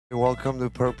Welcome to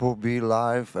Purple Bee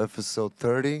Live, episode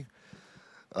 30.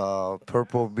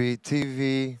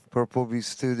 PurpleBeeTV, Purple Bee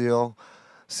Studio,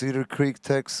 Cedar Creek,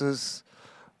 Texas.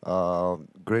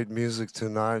 Great music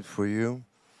tonight for you.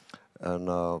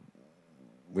 And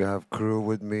we have crew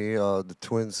with me, the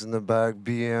twins in the back,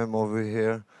 BM over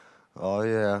here. Oh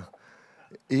yeah.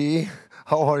 E,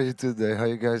 how are you today? How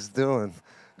you guys doing?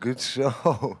 Good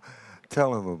show.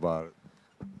 Tell them about it.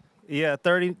 Yeah,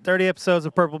 30 episodes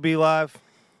of Purple Bee Live.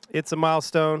 It's a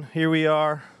milestone. Here we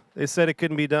are. They said it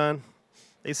couldn't be done.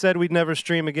 They said we'd never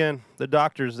stream again. The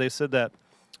doctors, they said that.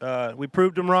 We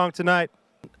proved them wrong tonight.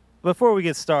 Before we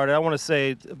get started, I want to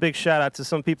say a big shout out to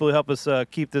some people who help us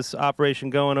keep this operation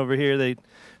going over here. They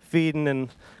feeding and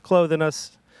clothing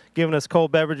us, giving us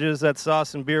cold beverages. That's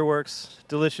Austin Beer Works.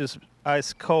 Delicious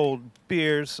ice cold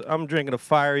beers. I'm drinking a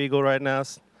Fire Eagle right now.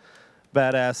 It's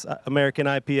badass American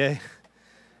IPA.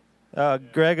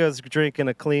 Grego's drinking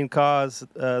a Clean Cause.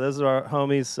 Those are our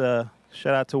homies.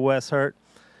 Shout out to Wes Hurt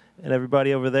and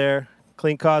everybody over there.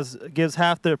 Clean Cause gives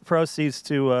half their proceeds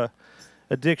to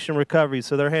addiction recovery.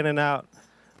 So they're handing out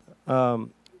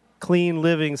clean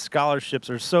living scholarships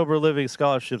or sober living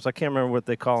scholarships. I can't remember what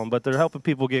they call them, but they're helping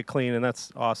people get clean, and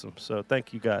that's awesome. So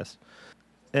thank you guys.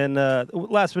 And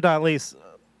last but not least,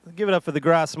 give it up for the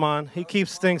Grassman. He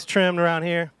keeps things trimmed around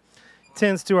here,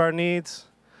 tends to our needs.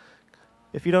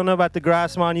 If you don't know about the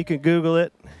Grassman, you can Google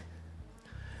it.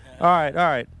 All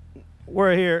right.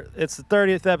 We're here. It's the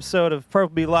 30th episode of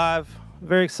Purple Bee Live.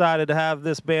 Very excited to have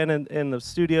this band in the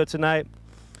studio tonight.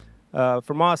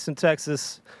 From Austin,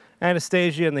 Texas,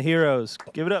 Anastasia and the Heroes.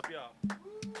 Give it up, y'all.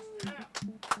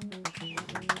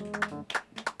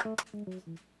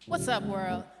 What's up,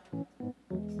 world?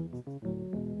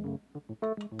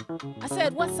 I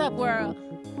said, what's up, world?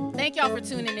 Thank y'all for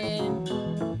tuning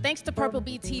in. Thanks to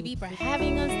PurpleBeeTV for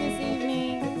having us this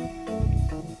evening.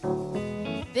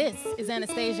 This is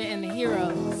Anastasia and the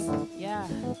Heroes. Yeah.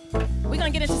 We're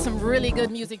gonna get into some really good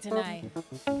music tonight.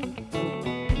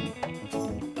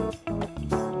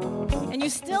 And you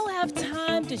still have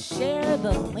time to share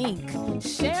the link,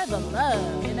 share the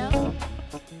love, you know?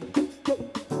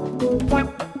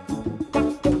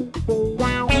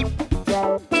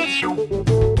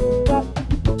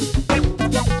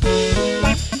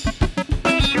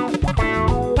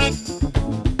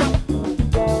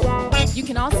 You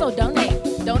can also donate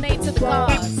to the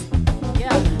cause.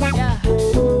 Yeah.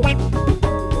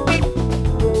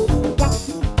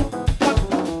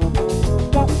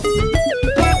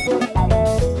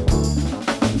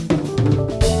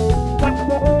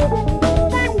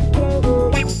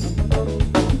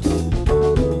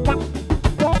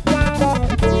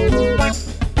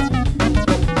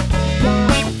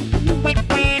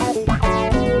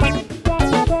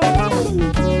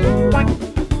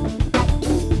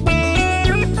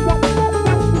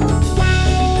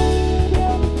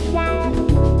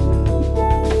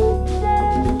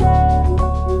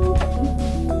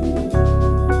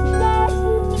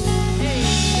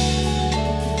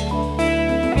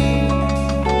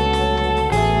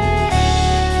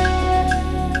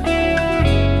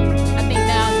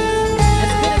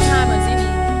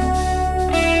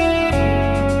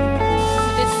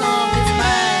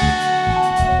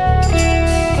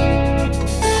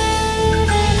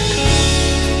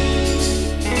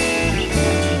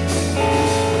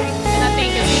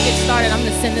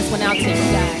 Send this one out to you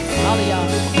guys, all of y'all.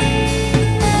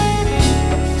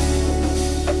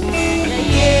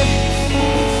 Yeah.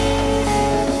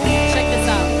 Check this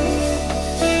out.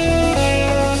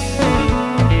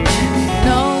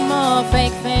 No more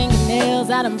fake fingernails,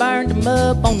 I done burned them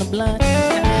up on the blunt.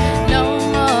 No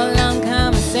more long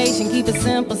conversation, keep it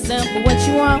simple, what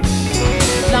you want.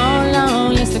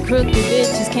 Long list of crooked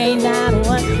bitches, can't die to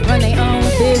one. Run their own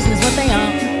business, what they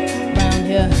own around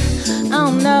here. I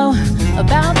don't know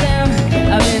about them.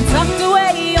 I've been tucked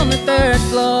away on the 3rd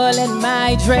floor, letting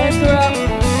my dread grow.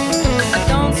 I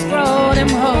don't scroll them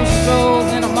whole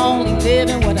strolls, and I'm only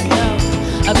living what I know.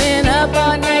 I've been up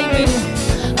all night with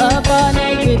it, up all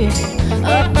night with it,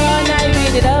 up all night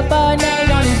with it, up all night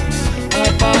on it,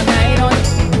 up all night on it.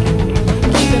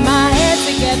 Keeping my head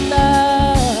together,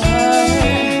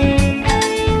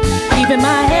 keeping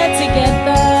my head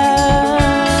together.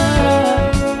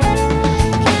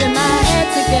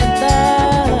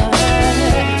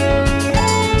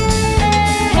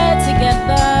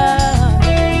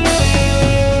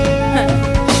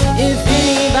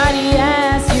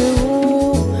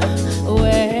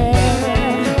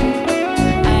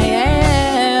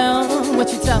 What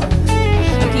you tell them?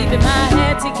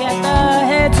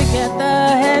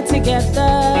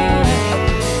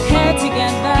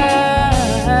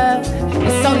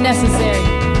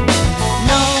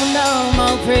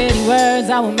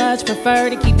 I would much prefer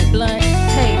to keep it blunt.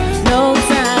 Hey, no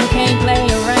time, can't play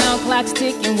around, clock's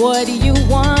ticking, what do you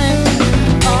want?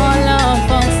 All on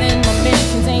folks and my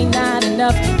mentions ain't not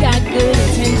enough. Got good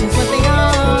intentions, what they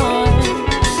on?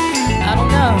 I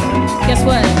don't know, guess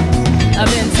what? I've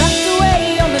been tucked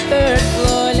away on the 3rd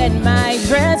floor, letting my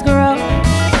dreads grow.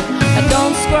 I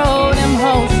don't scroll them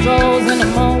whole strolls, and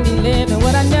I'm only living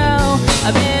what I know.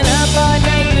 I've been up all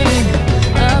night with it,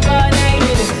 up all night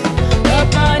with it,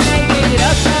 up all night with it,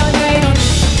 up all night on it,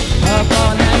 up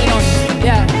all night on it,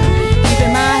 yeah.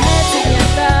 Keeping my head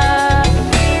together,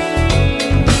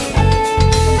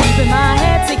 keeping my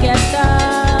head together,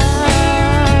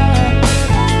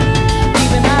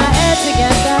 keeping my head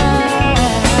together,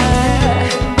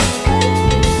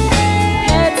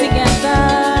 head together.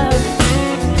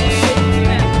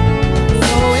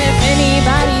 So if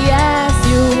anybody asks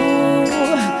you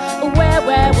where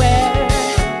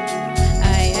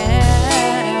I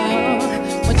am,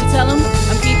 what you tell them?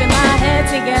 I'm keeping my head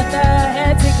together,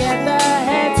 head together,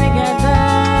 head together,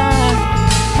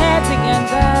 head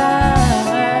together.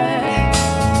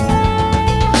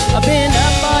 I've been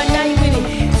up all night with it,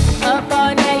 up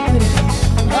all night with it,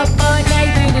 up all night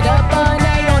with it, up all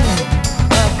night on it,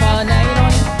 up all night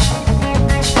on it.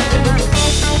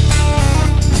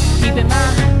 Keeping my,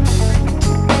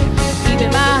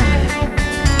 keeping my.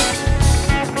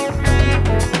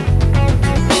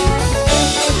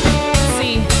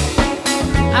 See,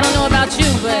 I don't know about you,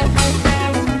 but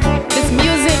this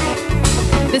music,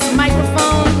 this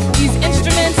microphone, these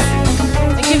instruments,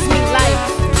 it gives me life.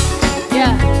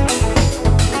 Yeah.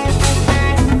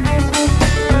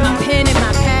 My pen and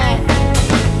my pad.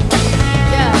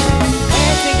 Yeah.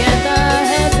 Head together,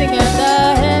 head together,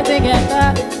 head together.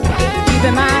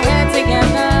 Keeping my head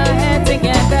together, head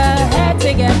together, head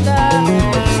together.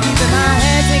 Keeping my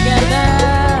head together.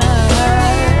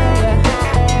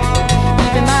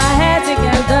 Keeping my head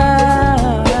together.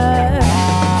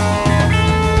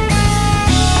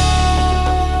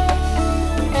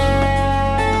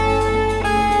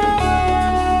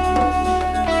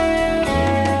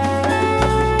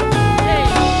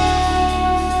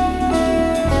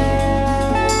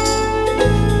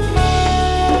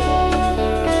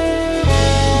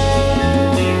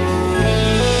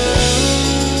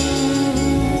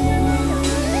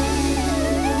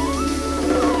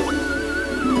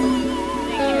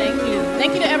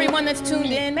 Thank you to everyone that's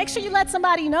tuned in. Make sure you let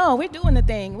somebody know we're doing the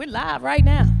thing. We're live right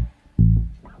now.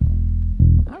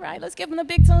 All right, let's give them a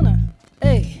big tuna.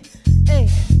 Hey, hey.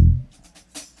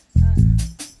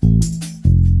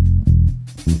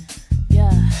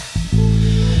 Yeah.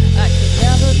 I could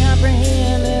never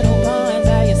comprehend little ponds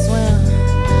how you swim.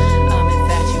 I'm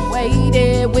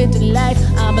infatuated with the life.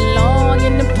 I belong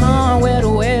in the pond where the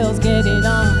whales get it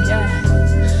on. Yeah.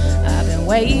 I've been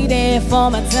waiting for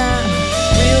my time.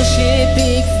 Real shit,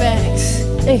 big facts.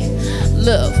 Hey,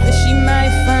 look, but she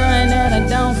might find that I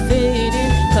don't fit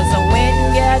in, 'cause I went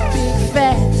and got big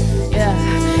fat. Yeah,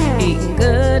 eating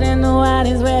good in the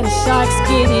waters where the sharks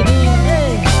get it in.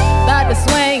 Hey, about to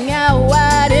swing out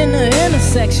wide in the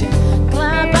intersection.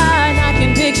 Climb by,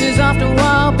 knocking pictures off the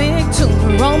wall. Big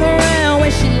tuna, roam around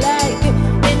when she like it.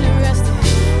 Interested.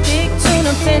 Big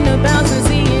tuna, finna bounce and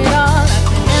see it all. I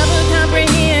can never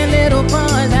comprehend little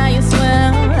ponds how you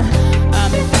swim.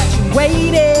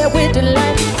 Waited with the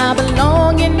light. I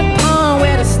belong in the pond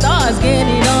where the stars get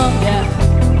it on. Yeah,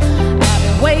 I've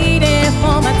been waiting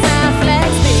for my time.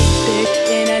 Flags, big, big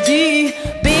energy.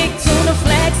 Big tuna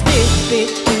flags, big, big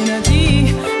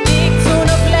energy. Big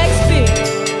tuna flags, big.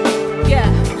 Yeah,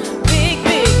 big,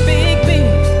 big, big, big.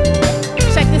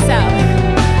 Check this out.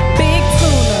 Big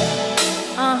tuna.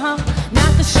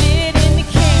 Knock the shit in the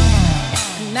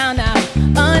can. Now,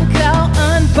 uncaught,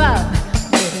 unbound.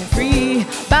 Free,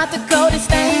 about to go this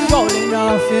thing rolling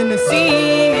off in the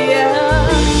sea. Yeah.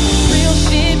 Real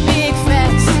shit, big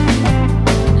facts.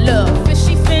 Love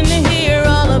fishy finna hear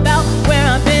all about where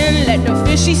I've been. Let the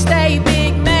fishy stay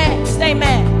big mad, stay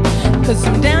mad. 'Cause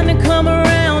I'm down to come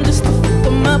around just to fuck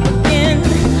them up again.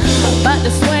 About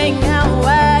to swing out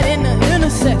wide in the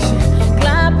intersection.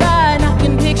 Glide by,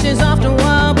 knocking pictures off the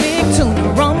wall. Big tuna,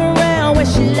 roam around where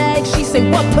she like. She say,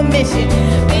 what permission?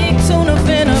 Big tuna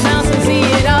finna bounce and see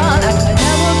it all. I could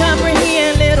never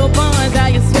comprehend little bonds how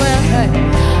you swim. Hey,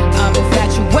 I'm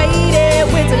infatuated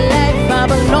with the life. I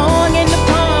belong in the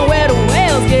pond where the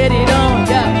whales get it on.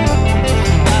 Yeah,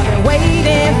 I've been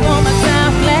waiting for my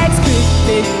time. Flags, big,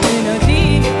 big energy.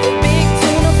 Big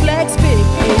tuna flags, big,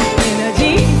 big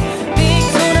energy. Big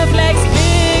tuna flags,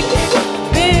 big,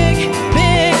 big,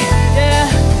 big. Yeah,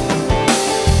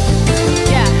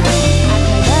 yeah. I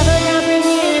could never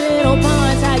comprehend little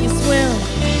bonds how you swim.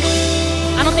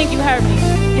 I don't think you heard me.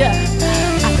 Yeah,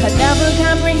 I could never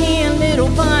comprehend little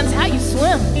bonds, how you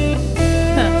swim.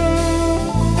 Huh.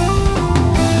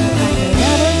 I could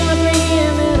never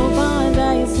comprehend little bonds,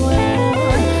 how you swim.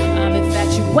 I'm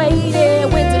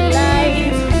infatuated with the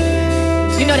life.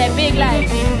 You know that big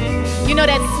life. You know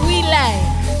that sweet life.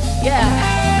 Yeah,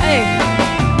 hey.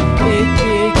 Big,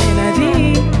 big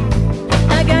energy.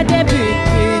 I got that big,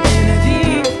 big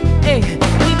energy. Hey,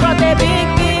 we brought that big,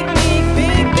 big, big,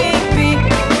 big, big, big,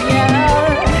 yeah.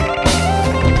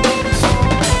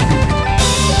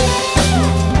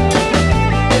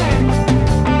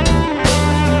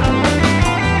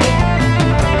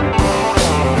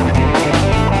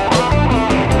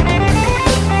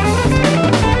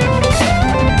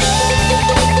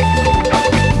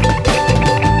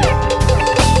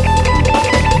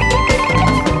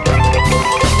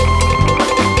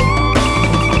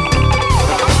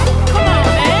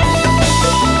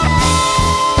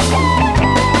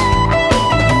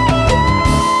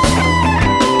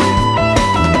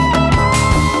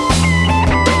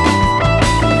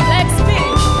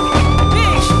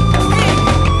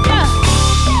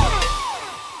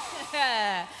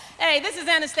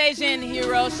 Anastasia and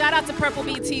Hero. Shout out to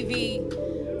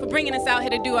PurpleBeeTV for bringing us out here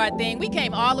to do our thing. We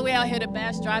came all the way out here to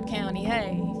Bastrop County.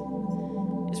 Hey,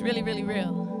 it's really, really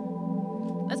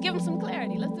real. Let's give them some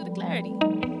clarity. Let's do the clarity.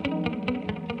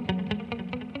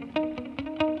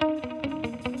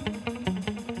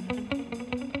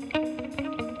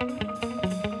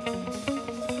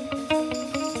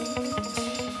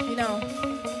 You know,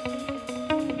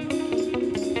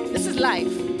 this is life.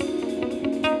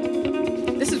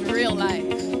 This is real life.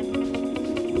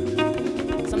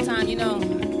 Sometimes, you know,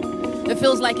 it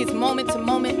feels like it's moment to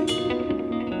moment,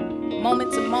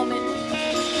 moment to moment,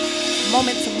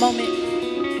 moment to moment.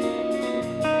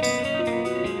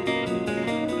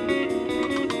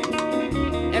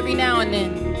 Every now and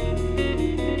then,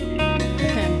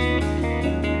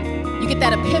 you get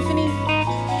that epiphany.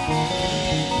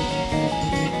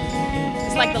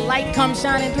 It's like the light comes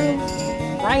shining through,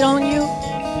 right on you.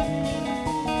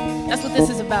 That's what this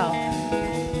is about.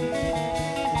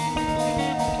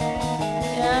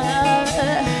 Yeah.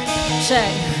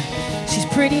 Check. She's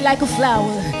pretty like a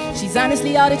flower. She's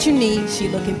honestly all that you need. She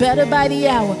looking better by the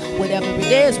hour. Whatever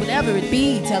it is, whatever it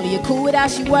be. Tell her you're cool with how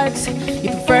she works. You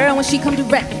prefer her when she come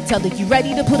direct. Tell her you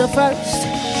ready to put her first.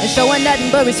 And show her nothing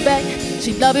but respect.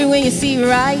 She love it when you see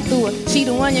right through her. She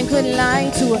the one you couldn't lie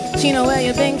to her. She know where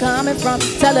you been coming from.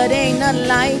 Tell her there ain't nothing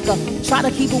like her. Try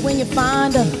to keep her when you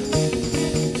find her.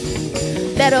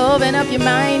 Let her open up your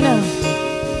mind now.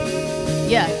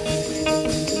 Yeah.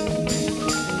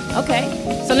 Okay,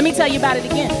 so let me tell you about it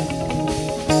again.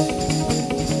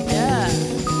 Yeah.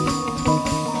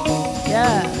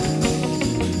 Yeah.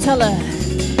 Tell her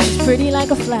she's pretty like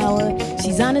a flower.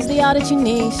 She's honestly all that you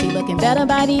need. She looking better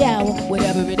by the hour.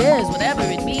 Whatever it is, whatever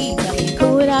it be. Tell her you're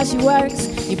cool with how she works.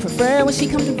 You prefer when she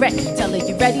come direct. Tell her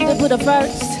you're ready to put her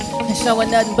first. And show her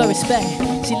nothing but respect.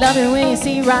 She love it when you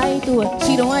see right through her.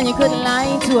 She the one you couldn't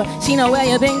lie to her. She know where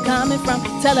you been coming from.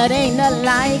 Tell her there ain't nothing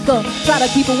like her. Try to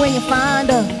keep her when you find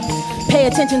her. Pay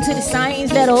attention to the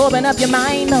signs that'll open up your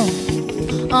mind, though.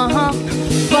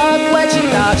 Fuck what you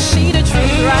thought. She the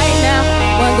truth right now.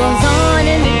 What goes on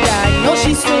in the dark? No,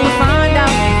 she soon find out.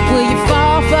 Will you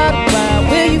fall for the world?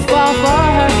 Will you fall for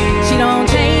her? She don't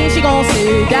change. She gon'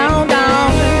 sit down,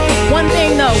 down. One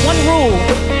thing though, one rule.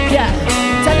 Yeah.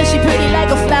 Tell her she pretty like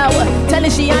a flower. Tell her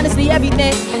she honestly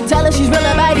everything. Tell her she's real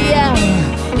about the hour.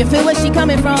 You feel where she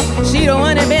coming from? She the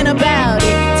one that been about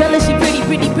it. Tell her she pretty,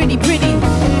 pretty, pretty, pretty.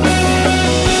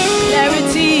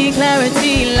 Clarity,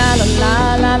 clarity, la la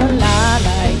la la la la,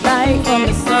 like light from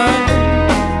the sun.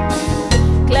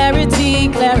 Clarity,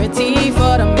 clarity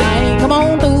for the mind. Come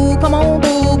on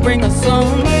through, bring us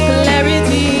some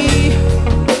clarity.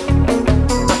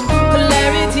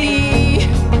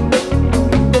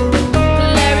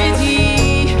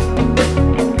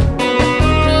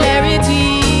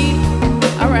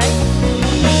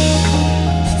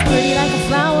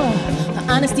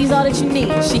 Honesty's all that you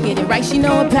need. She get it right, she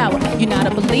know her power. You're not a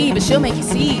believer, she'll make you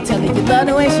see. Tell her you love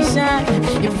the way she shine.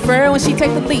 You prefer when she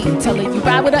take the lead. Tell her you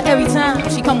ride with her every time.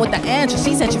 She come with the answer,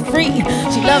 she set you free.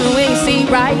 She love it when you see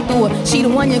right through her. She the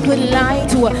one you couldn't lie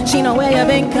to her. She know where you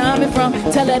been coming from.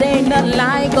 Tell her there ain't nothing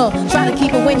like her. Try to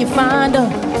keep her when you find her.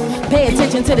 Pay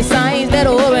attention to the signs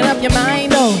that'll open up your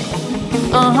mind, though.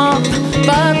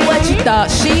 Fuck what you thought.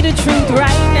 She the truth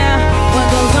right now. What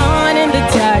goes on in the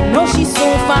dark? No, she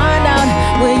soon find out.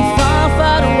 Will you fall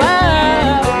for the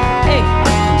world? Hey,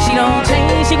 she don't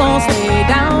change. She gon' stay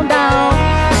down, down.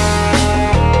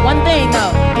 One thing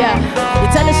though, yeah. You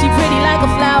tell her she pretty like a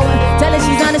flower. Tell her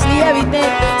she's honestly everything.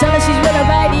 Tell her she's real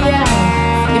about the hour.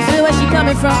 You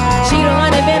from. She the one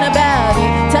that been about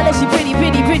it. Tell her she pretty,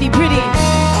 pretty, pretty, pretty.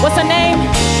 What's her name?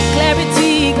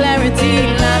 Clarity, clarity,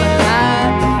 la la la.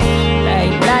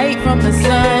 Light from the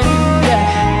sun, yeah.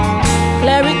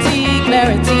 Clarity,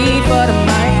 clarity for the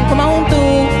mind. Come on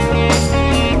through.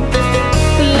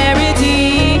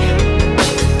 Clarity,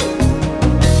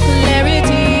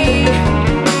 clarity,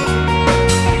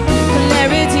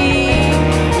 clarity,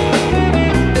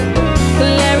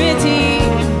 clarity.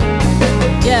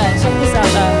 Yeah, check this out,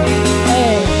 love.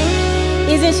 Hey,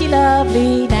 isn't she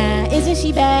lovely now? Isn't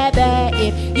she bad, bad?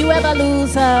 If you ever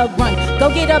lose her, run. Go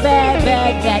get a bag,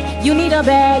 bag, bag. You need a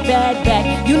bag, bag,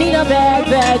 bag. You need a bag,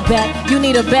 bag, bag. You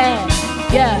need a bag,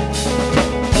 yeah.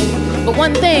 But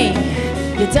one thing,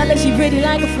 you tell her she pretty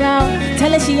like a flower.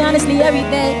 Tell her she honestly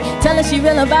everything. Tell her she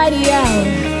real and body out.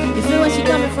 You feel where she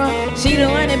coming from? She the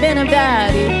one that been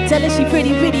about it. Tell her she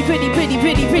pretty, pretty, pretty, pretty,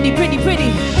 pretty, pretty, pretty,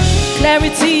 pretty.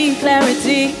 Clarity,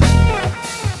 clarity.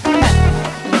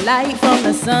 Light from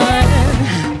the sun.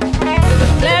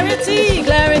 Clarity,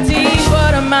 clarity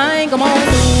for the mind. Come on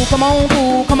through, come on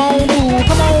through, come on through,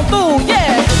 come on through,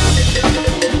 yeah.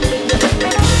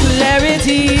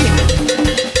 Clarity,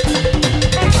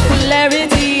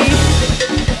 clarity,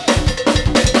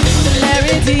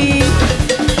 clarity,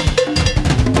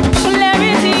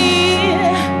 clarity.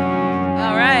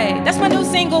 All right, that's my new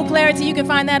single, Clarity. You can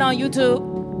find that on YouTube.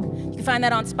 You can find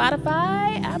that on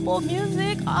Spotify, Apple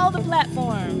Music, all the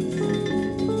platforms.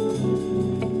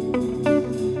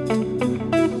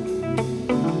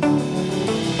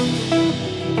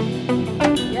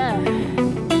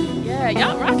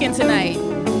 Y'all rocking tonight.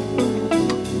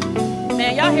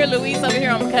 Man, y'all hear Luis over here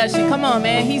on percussion. Come on,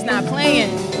 man, he's not playing.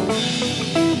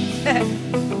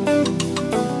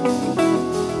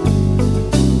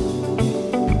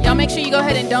 Y'all make sure you go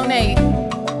ahead and donate.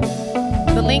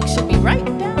 The link should be right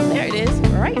down there. It is,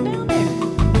 right down there.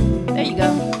 There you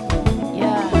go.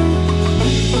 Yeah.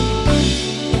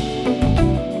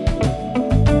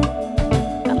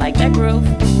 I like that groove.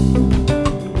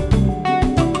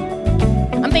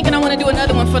 I want to do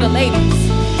another one for the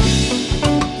ladies.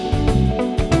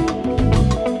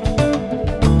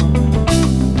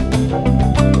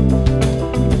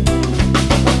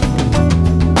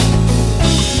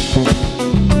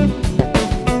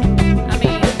 I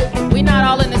mean, we're not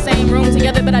all in the same room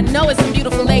together, but I know it's some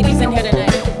beautiful ladies in here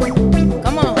tonight.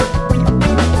 Come on.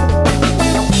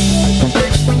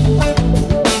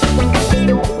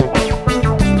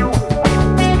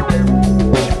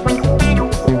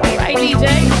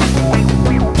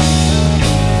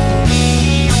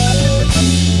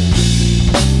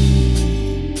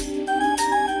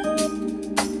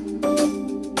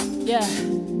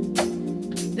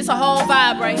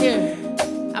 Right here,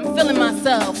 I'm feeling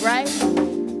myself, right?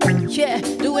 Yeah,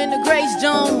 doing the Grace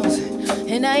Jones,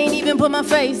 and I ain't even put my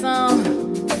face on.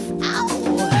 Ow.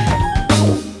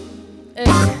 Hey.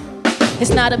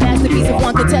 It's not a masterpiece if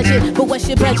one could touch it, but what's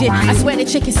your budget? I swear the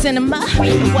chick is cinema,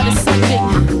 what a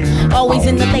subject. Always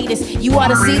in the latest, you ought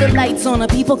to see the lights on her.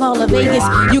 People call her Vegas,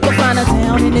 you can find her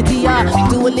down in the DR.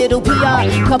 Do a little PR,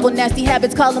 couple nasty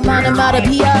habits, call them on them out of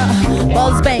PR.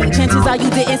 Buzz bang, chances are you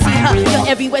didn't see her. You're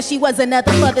everywhere, she was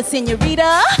another mother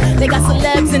senorita. They got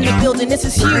celebs in the building, this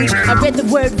is huge. I read the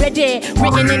word ready,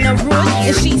 written in the room,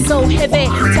 and she's so heavy,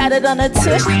 tatted on her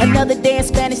tush. Another day in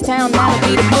Spanish Town, now to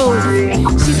be the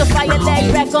move. She's a fire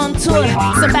leg back on tour.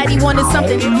 Somebody wanted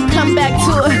something, come back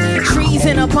to her. Trees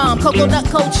in her palm, coconut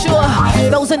culture.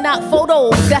 Those are not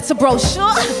photos, that's a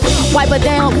brochure. Wipe her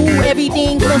down, ooh,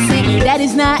 everything glisten. That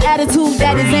is not attitude,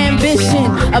 that is ambition.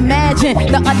 Imagine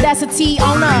the audacity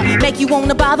on her, make you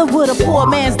wanna bother with a poor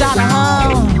man's dollar,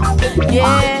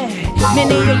 yeah.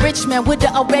 Many a rich man would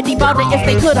have already bought it if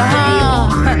they could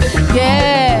have,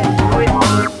 yeah.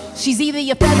 She's either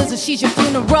your feathers or she's your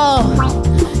funeral.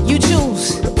 You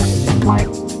choose.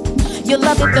 You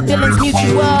love it, the feeling's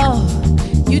mutual.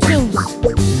 You choose.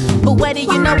 But what do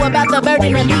you know about the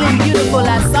burden of being beautiful?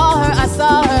 I saw her,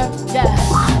 yeah.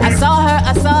 I saw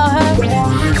her,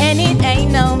 and it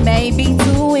ain't no maybe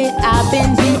to it. I've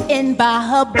been bitten by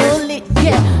her bullet,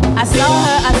 yeah. I saw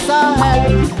her,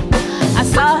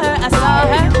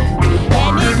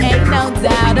 and it ain't no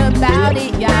doubt about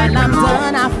it, y'all. I'm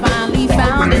done, I finally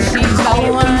found it. She's the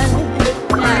one,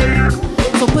 yeah.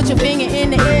 So put your finger in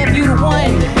the air if you the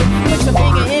one. Put your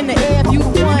finger in the air if you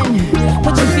the one.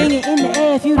 Put your finger in the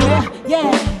air if you the one,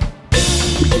 yeah.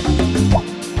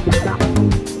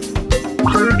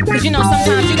 Cause you know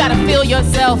sometimes you gotta feel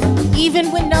yourself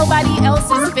even when nobody else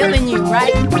is feeling you,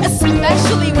 right?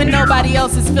 Especially when nobody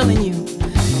else is feeling you,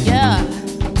 yeah.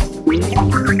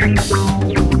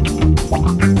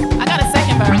 I got a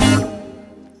second verse.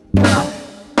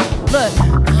 Look,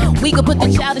 We could put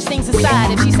the childish things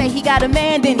aside. If she say he got a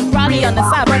man, then he probably on the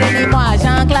side. Brother named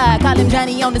Jean-Claude, call him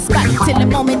Johnny on the spot. Till the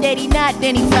moment that he not,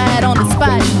 then he fired on the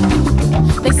spot.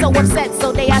 They so upset,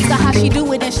 so they ask her how she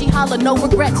do it, and she holler, no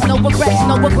regrets, no regrets,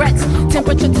 no regrets.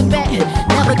 Temperature Tibet,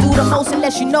 never do the most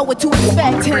unless you know what to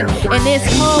expect. And it's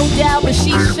hold out, but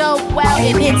she so wild,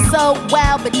 and it's so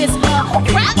wild, but it's her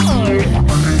problem.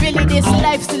 Really, this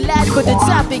life's too light, but the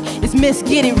topic is miss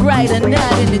getting right or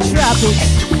not in the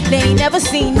tropics. They ain't never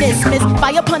seen this, miss.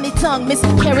 Fire upon the tongue, miss.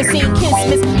 Kerosene kiss,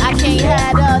 miss. I can't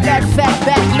hide all that fat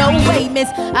back, no way, miss.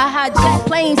 I hijack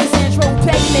planes to Central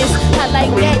Pay, miss. I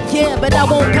like that, yeah, but I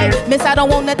won't pay, miss. I don't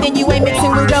want nothing you ain't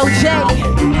mixing with OJ.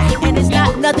 And it's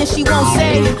not nothing she won't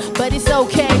say, but it's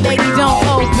okay, lady, don't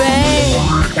obey.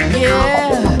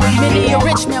 Yeah, many a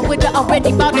rich man would have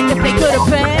already bought it if they could have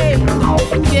paid.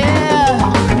 Yeah,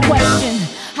 question,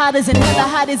 hot as in hella,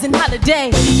 hot as in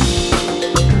holiday.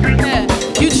 Yeah.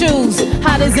 You choose,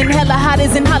 hot as in hella, hot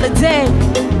as in holiday.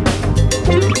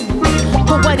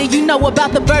 But what do you know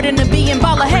about the burden of being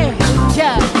baller? Hey,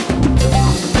 yeah.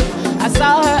 I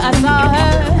saw her,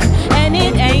 and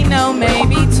it ain't no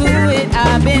maybe to it.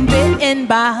 I've been bitten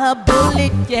by her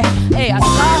bullet, yeah. Hey, I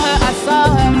saw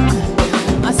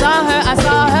her,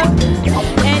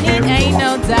 and it ain't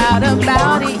no doubt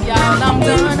about it, y'all. I'm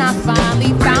done, I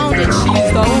finally found it.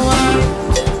 She's the one,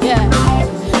 yeah.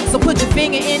 So put your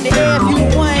finger in the air if you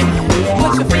the one.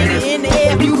 Put your finger in the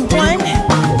air if you the one.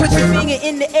 Put your finger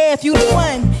in the air if you the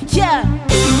one. Yeah.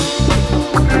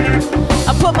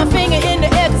 I put my finger in the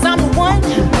air cause I'm the one.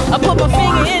 I put my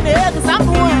finger in the air cause I'm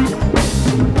the one.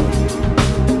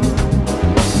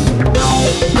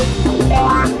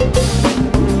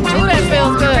 Ooh, that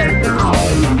feels good.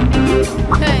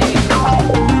 Hey.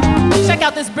 Check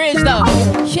out this bridge though.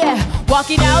 Yeah. Walk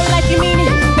it out like you mean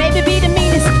it. Baby, be the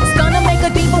meanest. It's gonna make a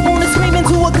diva wanna scream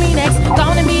into a Kleenex.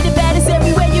 Gonna be the baddest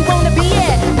everywhere you wanna be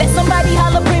at. Let somebody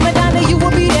holler prima donna, you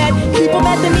will be that. Keep them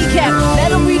at the kneecap.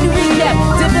 Let them read the recap.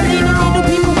 Dip them in the middle,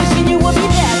 people wishing you would be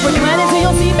that. From your mind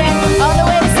until your seat back. All the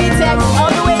way to SeaTac.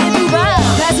 All the way to Dubai.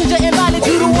 Passenger invited,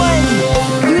 you the one.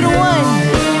 You the one.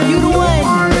 You the one.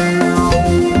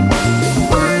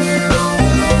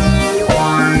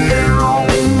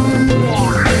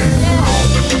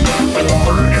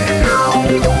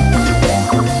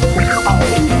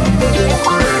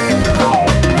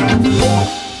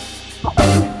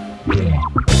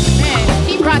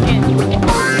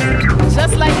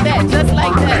 Just like that, just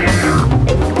like that.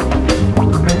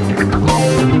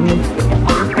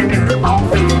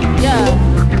 Yeah.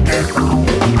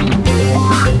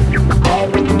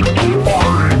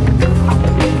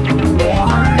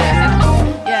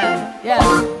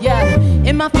 Yeah.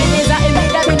 In my feelings, I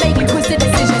admit I've been making twisted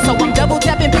decisions. So I'm double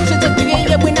tapping pictures to create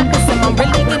it when I miss them. I'm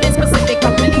really getting specific,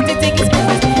 I'm really to take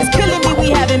excuses. It's killing me, we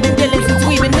haven't been dealing since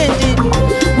we've been ended.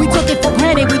 We took it for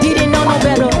granted, we didn't know no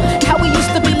better.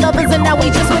 And now we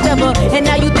just whatever. And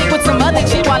now you think with some other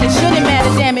chick while it shouldn't matter.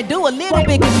 Damn it, do a little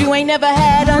bit cause you ain't never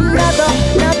had another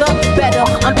better.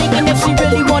 I'm thinking if she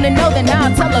really wanna know, then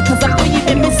I'll tell her. Cause I feel you've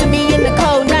been missing me in the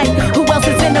cold night. Who else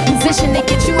is in a position to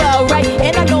get you all right?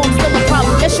 And I know I'm still a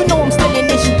problem, yes you know I'm still an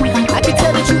issue. I can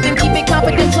tell the truth and keep it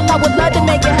confidential. I would love to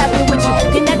make it happen with you.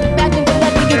 Connect it back and we'll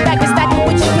let me get back and stack it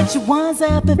with you. Put your ones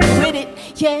up if you're with it,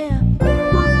 yeah.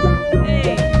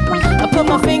 I put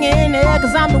my finger in the air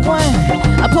cause I'm the one.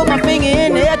 I put my finger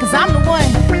in the air cause I'm the one.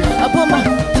 I put my,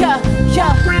 yeah.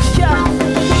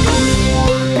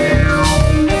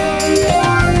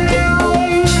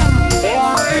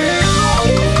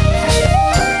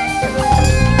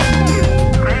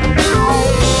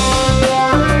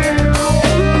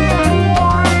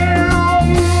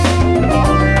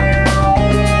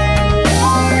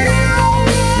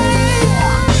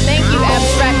 Thank you,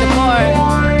 Abstract Amore.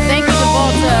 Thank you,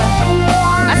 Volta.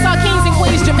 I saw Kings and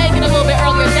Queens Jamaican a little bit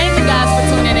earlier. Thank you guys for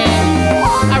tuning in.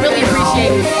 I really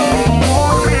appreciate it.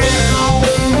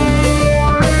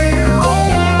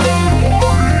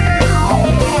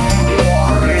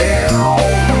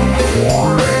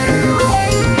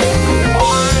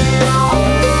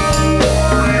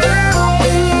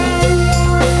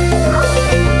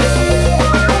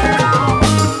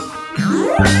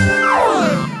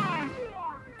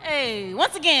 Hey,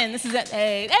 once again, this is it.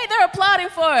 Hey, they're applauding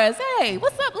for us. Hey,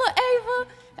 what's up, little Ava?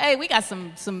 Hey, we got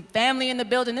some family in the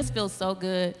building. This feels so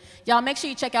good. Y'all make sure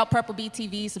you check out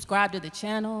PurpleBeeTV, subscribe to the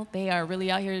channel. They are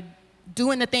really out here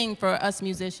doing the thing for us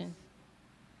musicians.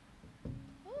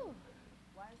 Ooh.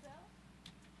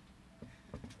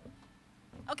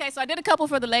 Okay, so I did a couple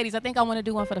for the ladies. I think I want to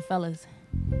do one for the fellas.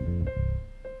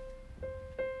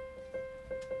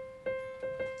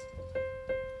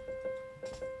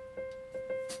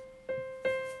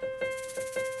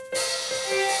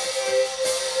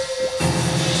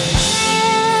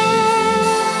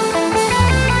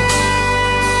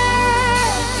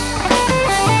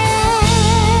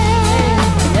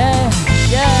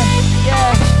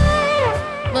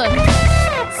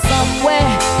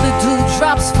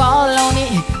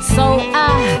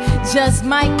 just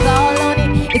might call on it.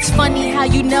 It's funny how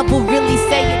you never really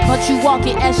say it, but you walk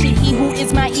it as shit. He who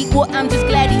is my equal, I'm just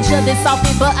glad each other's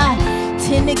softened. But I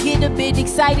tend to get a bit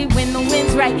excited when the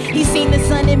wind's right. He seen the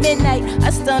sun at midnight,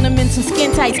 I stun him in some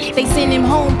skin tights. They send him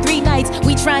home 3 nights,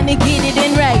 we trying to get it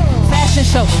in right. Fashion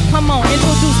show, come on,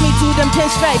 introduce me to them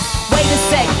pinstripes. Wait a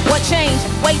sec, what changed?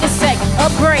 Wait a sec,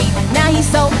 upgrade. Now he's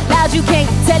so loud you can't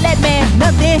tell that man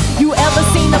nothing. You ever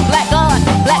seen a black card,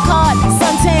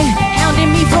 suntan,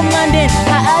 hounding me from London.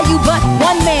 How are you but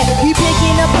one man? He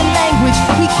picking up the language,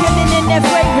 he killing in that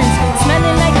fragrance.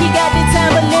 Smelling like he got the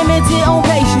time but limited on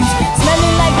patience.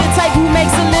 Smelling like the type who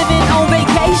makes a living on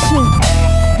vacation.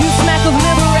 You smack of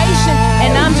liberation,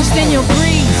 and I'm just in your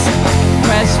breeze.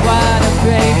 Fresh water,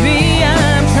 baby,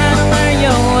 I'm trying to learn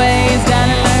your ways.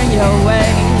 Gotta learn your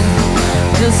ways.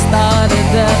 Just started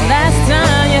the last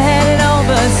time you headed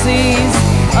overseas.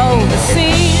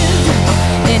 Overseas.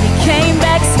 Then he came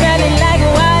back smelling like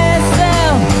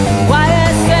YSL.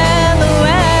 YSL,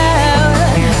 well.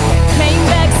 Came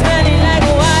back smelling like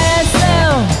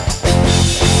YSL.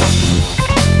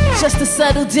 Just a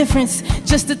subtle difference,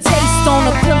 just a taste on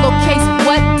a pillowcase.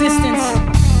 What distance?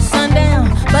 Sundown,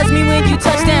 buzz me when you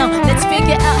touch down. Let's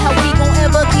figure out how we gon'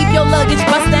 ever keep your luggage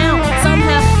bust down.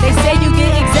 Somehow, they say you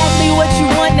get exactly what you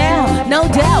want now. No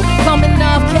doubt, coming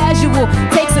off casual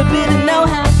takes a bit of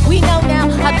know-how. We know now,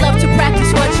 I'd love to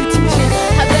practice what you're teaching.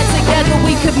 I bet together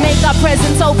we could make our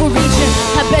presence overreaching.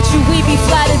 I bet you we be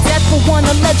fly to death for one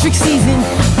electric season.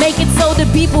 Make it so the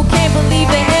people can't believe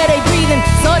the air they breathing,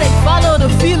 so they follow the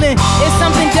feeling. There's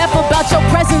something deaf about your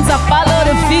presence, I follow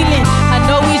the feeling. I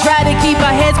know we try to keep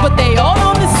our heads, but they all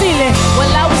on the ceiling.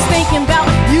 Well, I was thinking about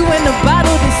you in the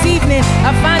bottle this evening.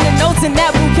 I find the notes in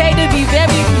that bouquet to be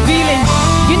very revealing.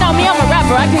 You know me, I'm a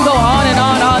rapper, I can go on and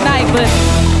on all night, but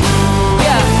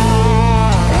yeah,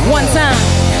 one time.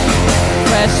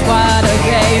 Fresh water,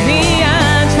 baby,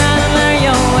 I'm trying to learn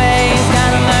your ways.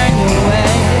 Gotta learn your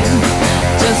ways.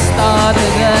 Just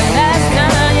started the last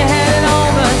time you headed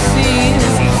overseas.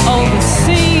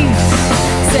 Overseas.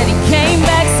 Said he came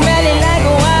back smelling like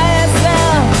a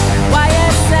YSL.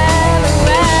 YSL,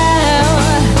 well.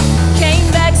 Came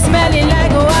back smelling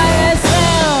like a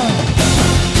YSL.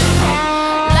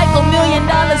 Like $1 million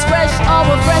fresh, all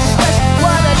fresh, fresh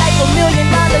water. Like $1 million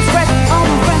fresh,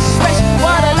 all fresh, fresh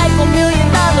water. Like $1 million.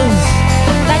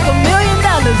 Like $1 million,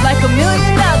 like $1 million.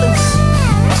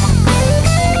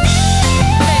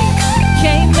 Hey,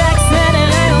 came back smelling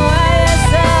like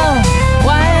YSL,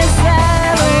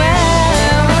 YSL,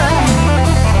 well,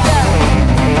 yeah.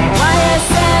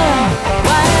 YSL,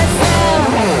 YSL,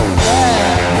 yeah.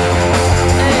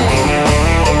 Hey,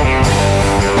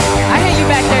 I hear you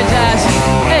back there, Josh.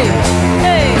 Hey,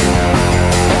 hey.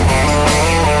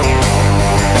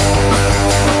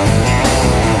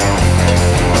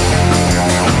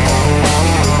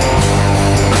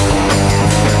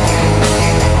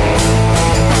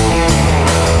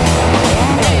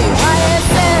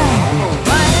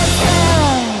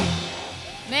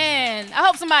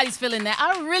 Somebody's feeling that.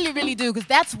 I really, really do, because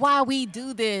that's why we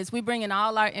do this. We bring in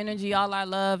all our energy, all our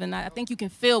love, and I think you can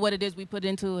feel what it is we put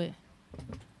into it.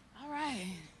 All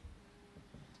right.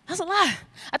 That's a lot.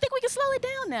 I think we can slow it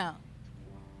down now.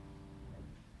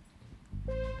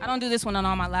 I don't do this one on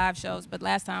all my live shows, but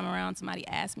last time around, somebody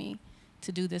asked me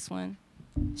to do this one.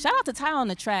 Shout out to Ty on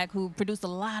the track, who produced a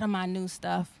lot of my new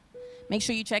stuff. Make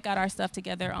sure you check out our stuff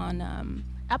together on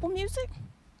Apple Music,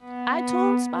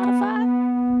 iTunes, Spotify.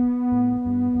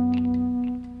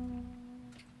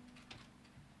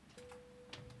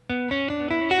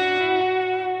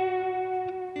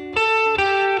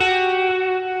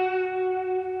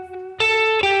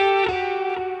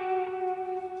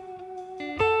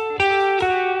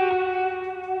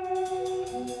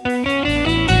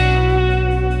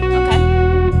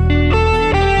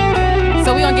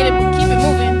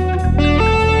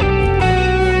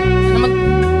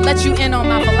 You in on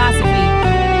my philosophy.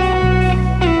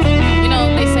 You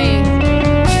know, they say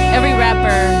every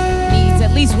rapper needs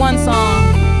at least one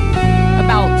song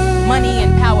about money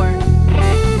and power.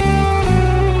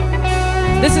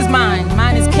 This is mine.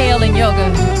 Mine is kale and yoga.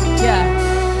 Yeah.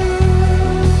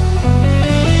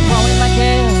 Growing my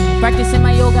kale, practicing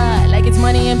my yoga like it's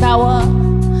money and power.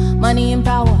 Money and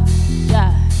power.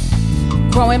 Yeah.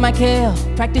 Growing my kale,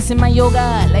 practicing my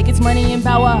yoga like it's money and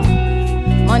power.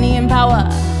 Money and power.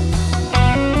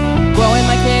 Growing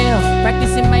my kale,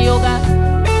 practicing my yoga.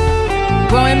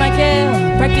 Growing my kale,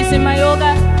 practicing my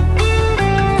yoga.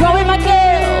 Growing my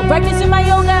kale, practicing my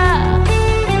yoga.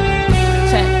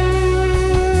 Check.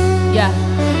 Yeah.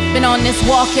 Been on this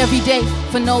walk every day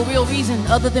for no real reason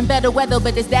other than better weather,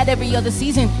 but it's that every other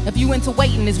season. If you into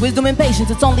waiting, it's wisdom and patience.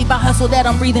 It's only by hustle that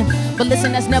I'm breathing. But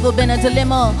listen, that's never been a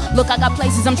dilemma. Look, I got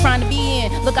places I'm trying to be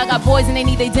in. Look, I got boys and they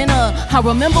need their dinner. I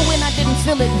remember when I didn't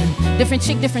feel it. Different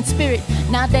chick, different spirit.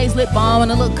 Nowadays lip balm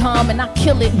and I look calm and I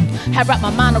kill it. Have wrapped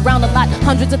my mind around a lot.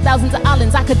 Hundreds of thousands of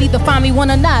islands. I could either find me one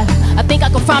or not. I think I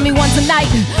could find me one tonight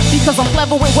because I'm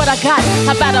clever with what I got.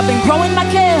 How about I've been growing my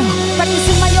kale,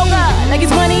 practicing my yoga, like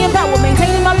it's money and power,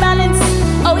 maintaining my balance.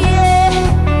 Oh yeah,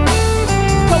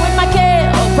 growing my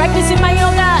kale, practicing my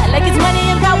yoga, like it's money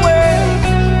and power,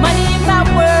 money and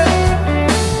power.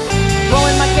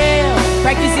 Growing my kale,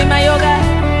 practicing my yoga,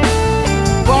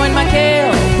 growing my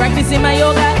kale, practicing my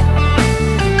yoga,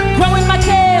 growing my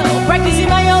kale, practicing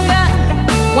my yoga.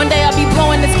 One day I'll be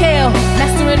blowing this kale,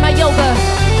 mastering my yoga.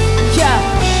 Yeah,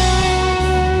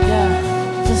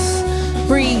 just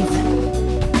breathe.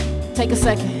 Take a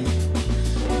second.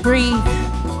 Breathe.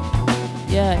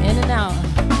 Yeah, in and out.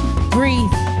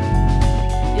 Breathe.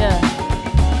 Yeah.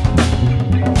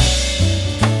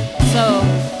 So,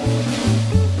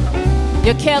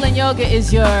 your kale and yoga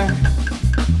is your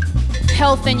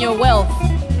health and your wealth.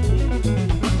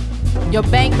 Your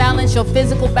bank balance, your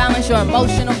physical balance, your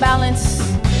emotional balance.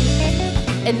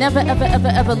 And never, ever, ever,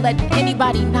 ever let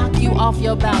anybody knock you off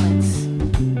your balance.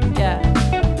 Yeah.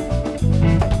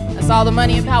 That's all the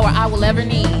money and power I will ever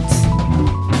need.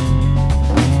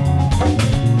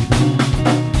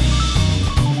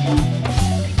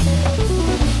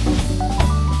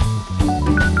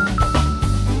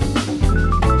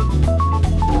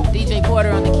 DJ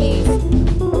Porter on the keys.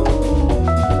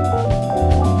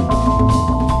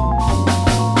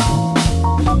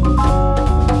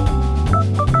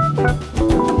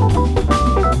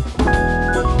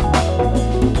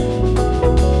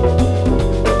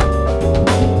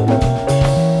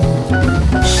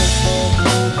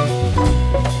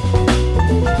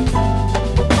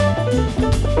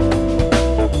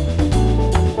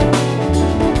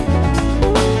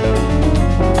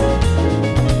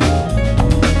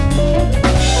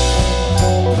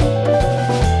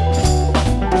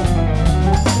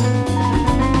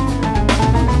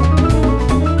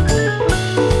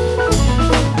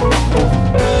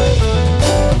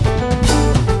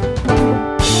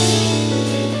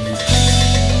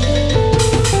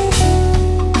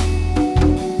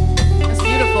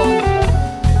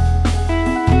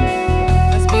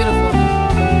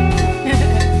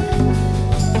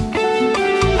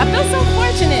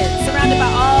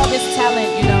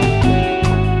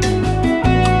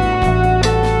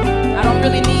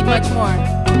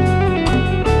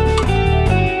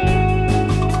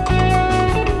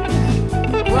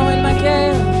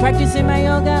 Practicing my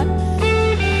yoga,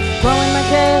 growing my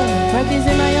kale,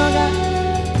 practicing my yoga,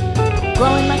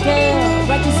 growing my kale,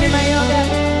 practicing my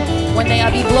yoga. One day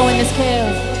I'll be blowing this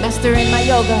kale, mastering my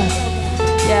yoga.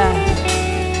 Yeah.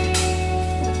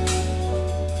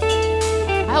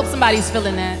 I hope somebody's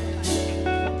feeling that.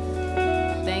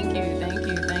 Thank you, thank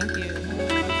you, thank you.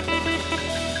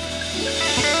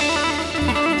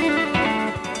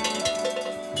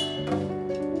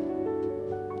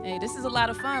 This is a lot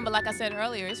of fun, but like I said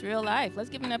earlier, it's real life. Let's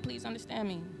give them that Please Understand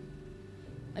Me.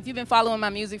 If you've been following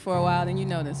my music for a while, then you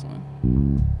know this one.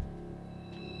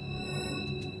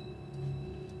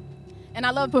 And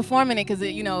I love performing it because,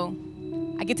 you know,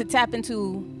 I get to tap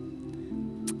into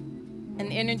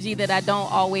an energy that I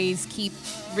don't always keep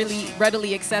really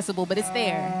readily accessible, but it's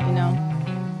there, you know.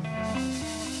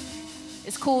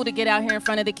 It's cool to get out here in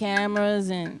front of the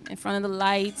cameras and in front of the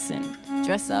lights and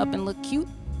dress up and look cute.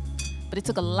 But it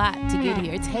took a lot to get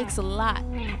here. It takes a lot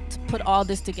to put all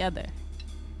this together.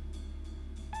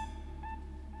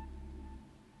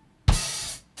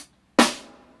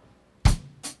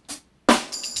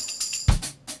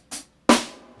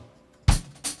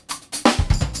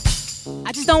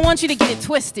 I just don't want you to get it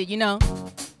twisted, you know?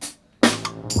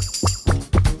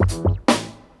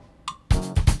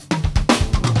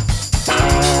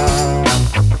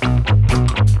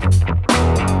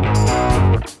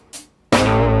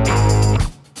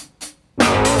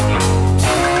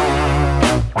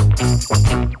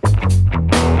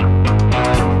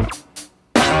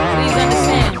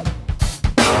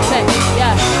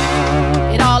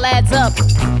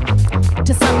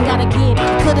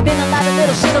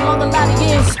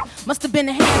 Must have been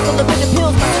a handful of bitter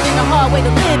pills, must have been a hard way to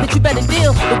live, but you better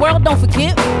deal. The world don't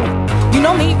forget. You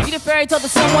know me, read a fairy tale to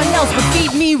someone else, but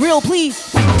feed me real, please.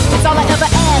 It's all I ever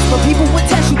ask, but people would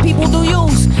test you, people do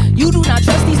use. You do not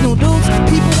trust these new dudes.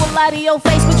 People will lie to your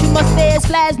face, but you mustache,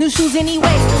 flash, new shoes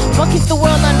anyway. Fuck if the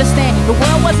world understand. The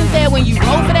world wasn't there when you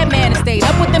rode for that man and stayed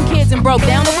up with them kids and broke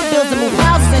down over bills and moved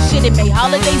houses and shit. It made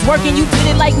holidays work and you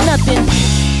did it like nothing.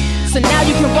 So now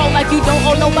you can roll like you don't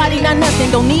owe nobody, not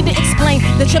nothing. Don't need to explain.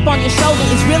 The chip on your shoulder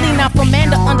is really not for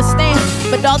man to understand.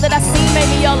 But all that I see made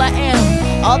me all I am.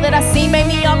 All that I see made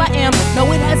me all I am.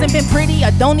 No, it hasn't been pretty. I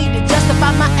don't need to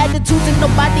justify my attitude to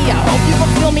nobody. I hope you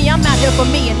can feel me. I'm out here for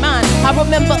me and mine. I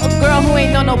remember a girl who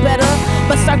ain't know no better.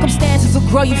 But circumstances will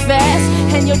grow you fast,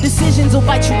 and your decisions will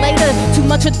bite you later. Too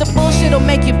much of the bullshit will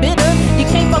make you bitter. You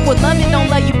can't fuck with love, it don't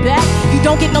love you back. You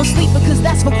don't get no sleep because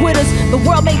that's for quitters. The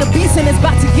world made a beast and it's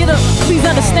about to get her. Please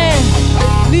understand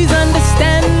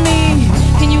me.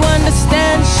 Can you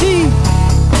understand she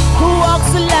who walks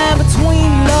the line between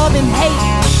love and hate?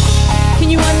 Can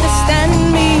you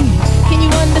understand me? Can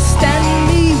you understand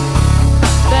me?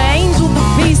 The angel, the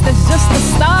beast, that's just the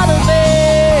start of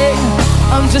it.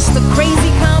 I'm just a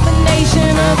crazy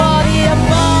combination of all the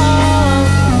above.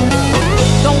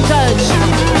 Don't judge.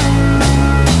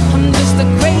 I'm just a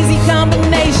crazy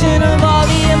combination of all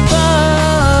the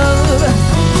above.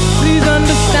 Please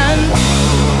understand.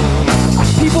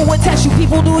 People will test you,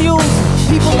 people do use.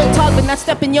 People will talk but not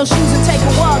step in your shoes and take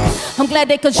a walk. I'm glad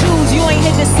they could choose. You ain't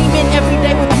hit the cement every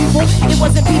day with people. It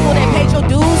wasn't people that paid your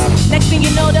dues. Next thing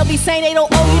you know, they'll be saying they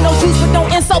don't owe you no juice, but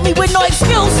don't insult me with no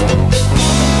excuse.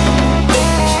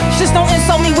 Just don't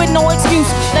insult me with no excuse.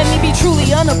 Let me be truly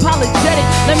unapologetic.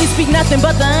 Let me speak nothing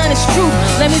but the honest truth.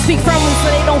 Let me speak firmly so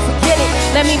they don't forget it.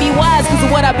 Let me be wise because of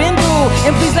what I've been through.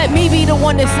 And please let me be the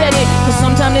one that said it, because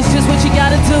sometimes it's just what you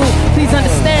gotta do. Please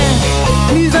understand.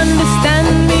 Please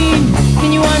understand me. Can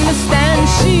you understand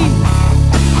she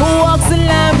who walks the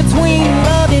line between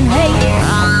love and hate?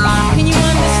 Can you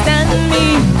understand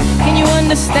me? Can you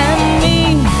understand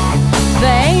me? The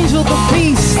angel, the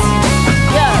beast.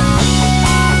 Yeah.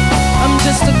 I'm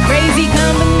just a crazy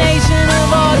combination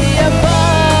of all the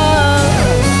above.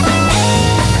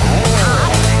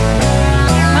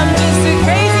 I'm just a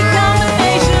crazy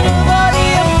combination of all the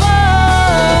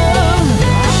above.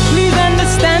 Please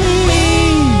understand me.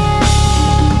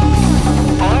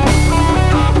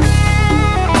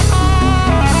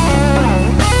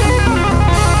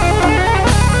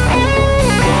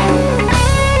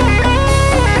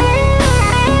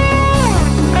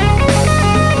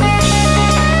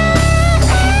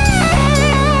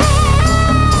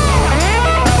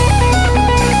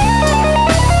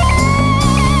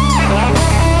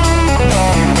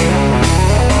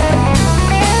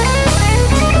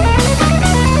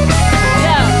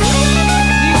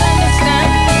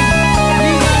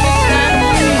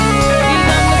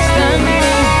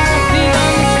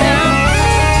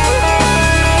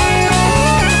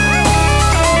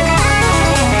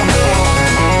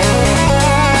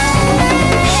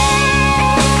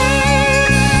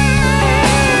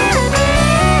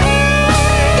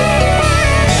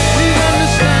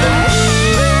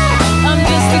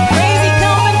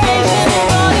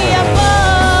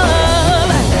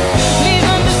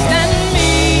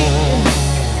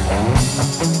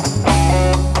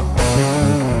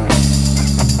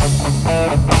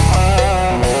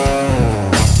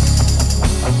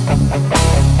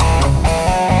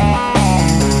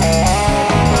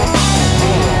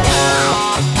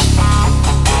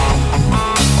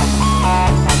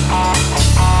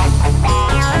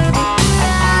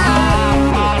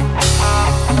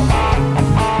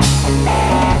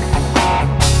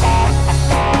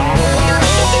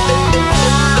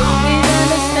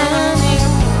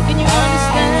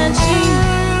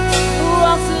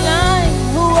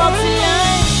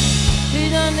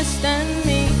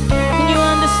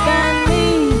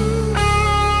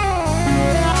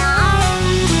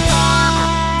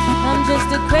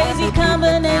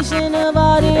 Combination of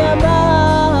all the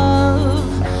above.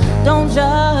 Don't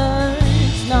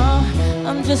judge, no.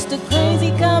 I'm just a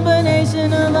crazy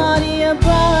combination of all the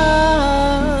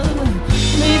above.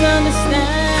 Please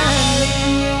understand.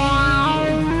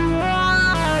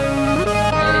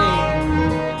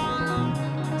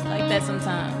 It's like that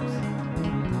sometimes.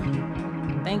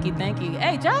 Thank you, thank you.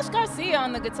 Hey, Josh Garcia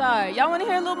on the guitar. Y'all want to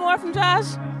hear a little more from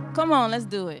Josh? Come on, let's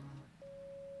do it.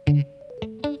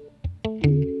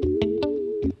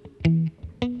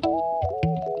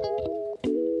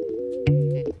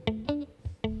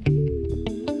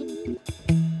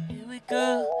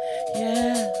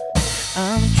 Yeah,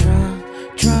 I'm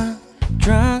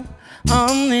drunk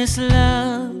on this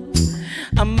love.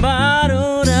 I'm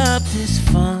bottled up this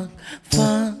funk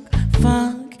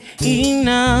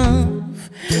enough.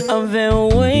 I've had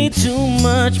way too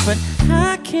much, but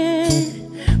I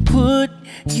can't put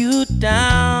you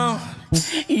down.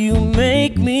 You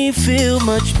make me feel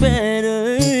much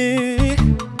better,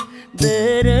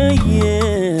 better,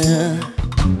 yeah.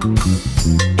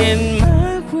 And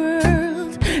my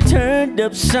world turned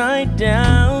upside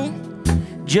down.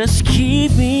 Just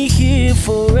keep me here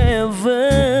forever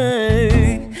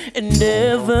and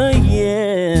ever,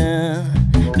 yeah.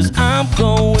 'Cause I'm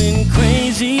going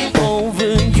crazy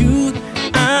over you.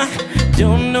 I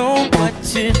don't know what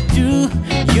to do.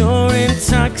 You're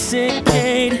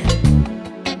intoxicated.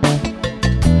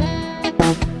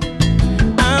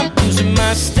 I'm losing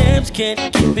my steps, can't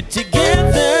keep it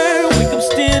together. Wake up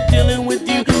still dealing with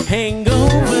you.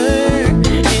 Hangover,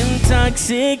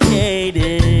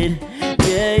 intoxicated.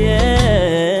 Yeah, yeah.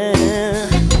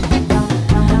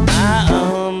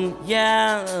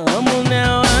 Yeah. Well,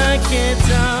 now I can't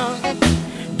talk.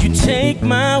 You take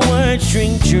my words,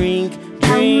 drink, drink,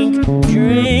 drink,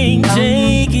 drink,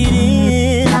 take it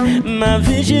in. My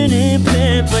vision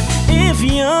impaired, but if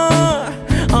you're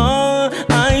all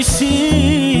I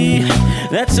see,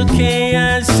 that's okay.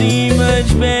 I see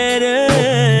much better.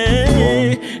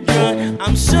 Drunk,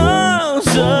 I'm so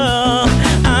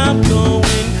I'm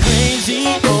going crazy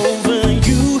over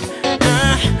you. I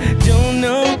don't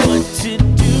know what to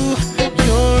do.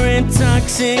 You're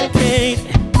intoxicated.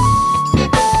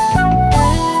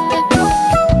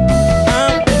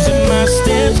 I'm losing my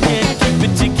steps, can't keep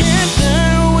it together.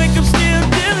 Wake up still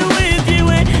dealing with you.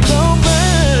 Ain't over,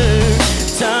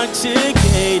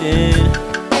 intoxicated.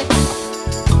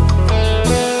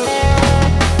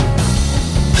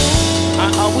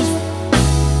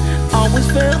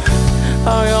 I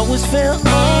always felt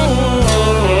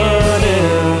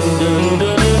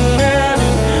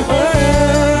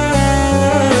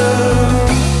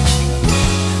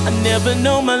I never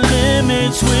know my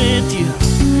limits with you.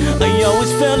 I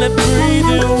always felt like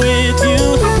breathing with you.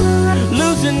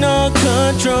 Losing all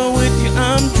control with you.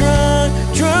 I'm drunk,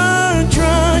 drunk,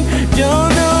 drunk.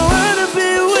 Don't know how to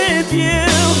be with you,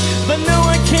 but no,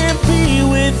 I can't be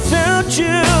without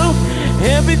you.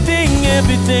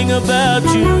 Everything about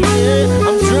you, yeah.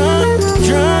 I'm drunk,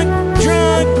 drunk,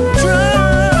 drunk,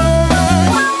 drunk.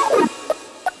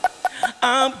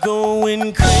 I'm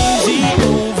going crazy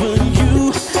over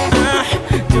you. I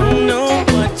don't know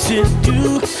what to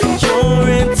do. You're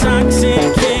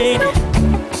intoxicated.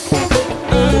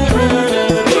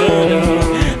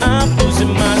 I'm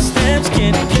losing my steps,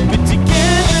 can't keep it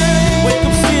together. Wake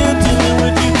up still dealing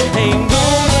with you.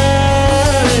 Hangover,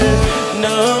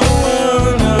 no.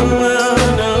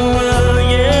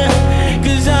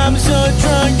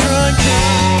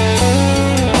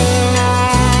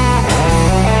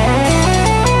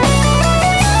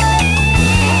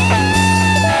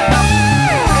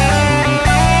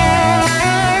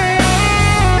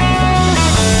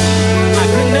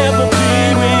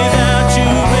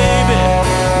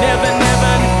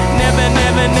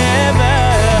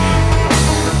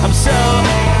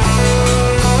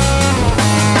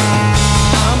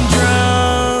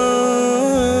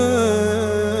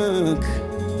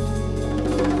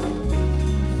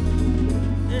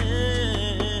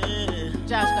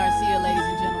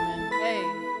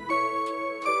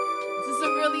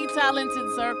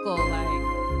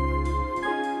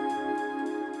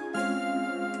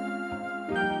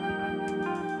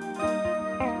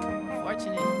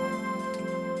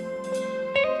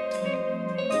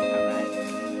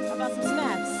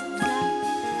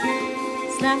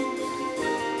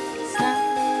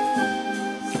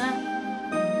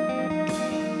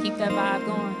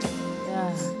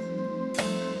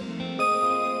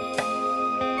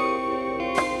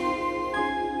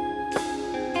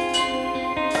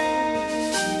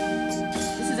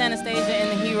 Anastasia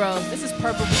and the Heroes. This is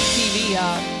PurpleBeeTV,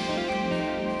 y'all.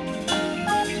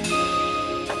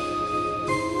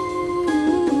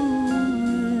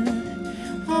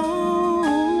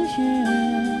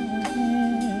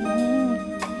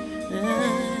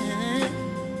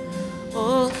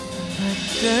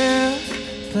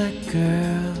 Black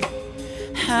girl,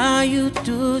 how you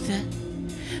do that?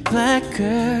 Black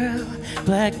girl,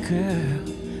 black girl,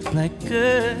 black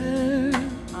girl.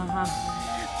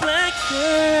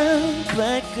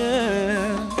 Black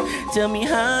girl, tell me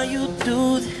how you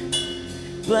do that.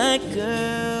 Black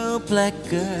girl, black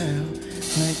girl,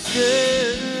 black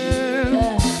girl.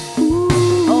 Yeah.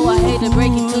 Oh, I hate to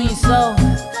break it to you so.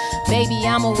 Baby,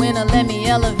 I'm a winner, let me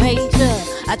elevate ya.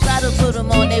 I tried to put them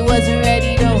on, they wasn't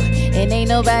ready though. And ain't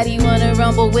nobody wanna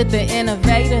rumble with the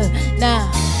innovator. Nah,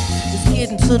 it's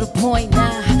getting to the point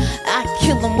now. I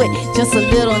kill them with just a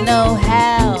little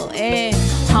know-how. And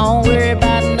I don't worry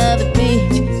about another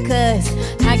bitch, cause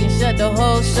I can shut the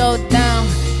whole show down.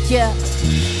 Yeah,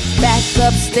 back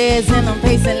upstairs and I'm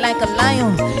pacing like a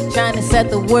lion. trying to set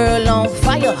the world on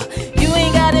fire. You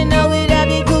ain't gotta know it, I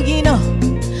be cooking up.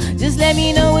 Just let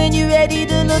me know when you're ready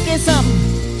to look at something.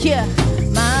 Yeah,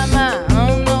 my, I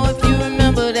don't know if you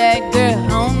remember that girl. I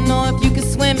don't know if you can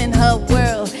swim in her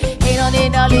world. Hate on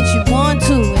it all that you want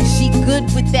to, and she good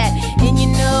with that. And you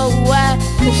know why?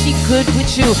 Cause she good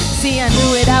with you. See, I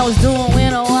knew what I was doing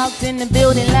when I walked in the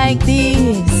building like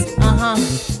this.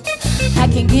 I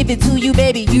can give it to you,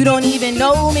 baby, you don't even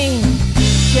know me.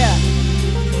 Yeah.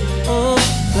 Oh,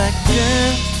 black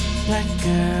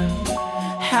girl,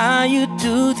 how you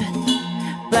do that?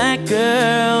 Black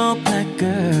girl, black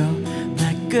girl,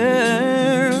 black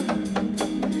girl.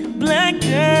 Black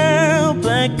girl,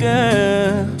 black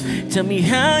girl, tell me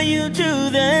how you do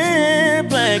that.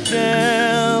 Black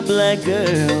girl, black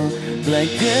girl, black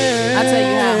girl. I'll tell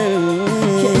you how.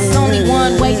 Yeah, it's only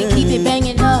one way to keep it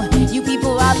banging up. You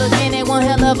people out looking at one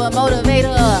hell of a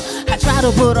motivator. I tried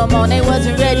to put them on, they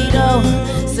wasn't ready though.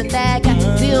 So now I got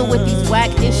to deal with these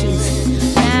whack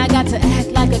issues. Now I got to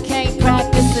act like I can't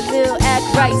practice a little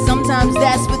act right. Sometimes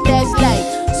that's what that's like.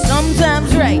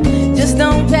 Sometimes right, just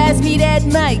don't pass me that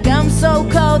mic. I'm so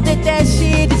cold that that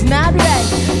shit is not right.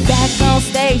 Back on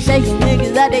stage, shaking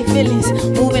niggas out they feelings,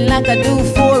 moving like I do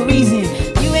for a reason.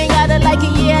 You ain't gotta like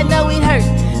it, yeah, I know it hurt.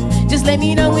 Just let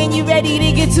me know when you're ready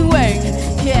to get to work.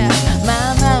 Yeah,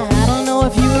 my, I don't know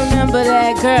if you remember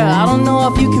that girl. I don't know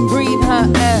if you can breathe her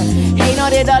air. Ain't all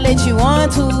that all that you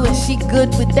want to, and she good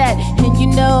with that. And you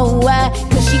know why?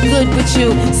 Cause she good with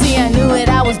you. See, I knew what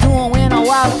I was doing when I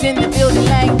walked in the building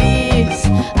like this.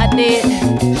 I did.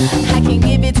 I can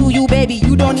give it to you, baby,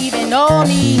 you don't even know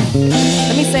me.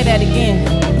 Let me say that again.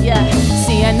 Yeah.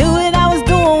 See, I knew what I was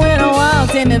doing when I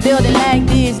walked in the building like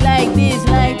this, like this,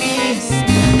 like this.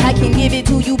 I can give it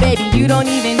to you, baby, you don't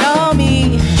even know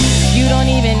me. You don't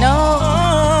even know.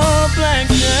 Oh,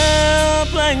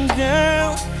 black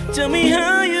girl, tell me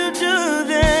how you do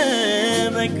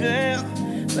that. Black girl,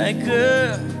 black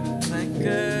girl, black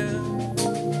girl.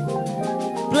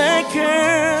 Black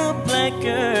girl, black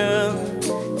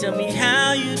girl, tell me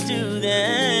how you do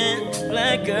that.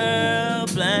 Black girl,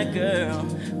 black girl,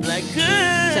 black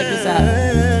girl. Check this out.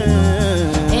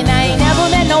 And I ain't never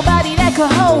met nobody that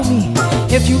could hold me.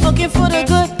 If you looking for the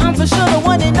good, I'm for sure the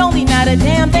one and only. Not a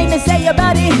damn thing to say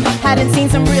about it. I done seen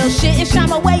some real shit and shot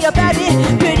my way about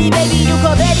it. Pretty baby, you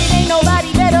go bet it, ain't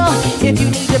nobody better. If you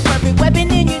need the perfect weapon,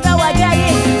 then you know I got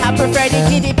it. I prefer to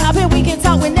get it poppin', we can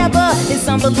talk whenever. It's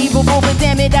unbelievable, but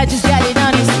damn it, I just got it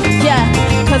honest. Yeah,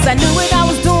 cause I knew what I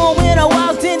was doing when I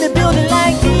walked in the building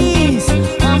like this.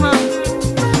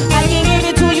 I can give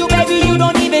it to you, baby, you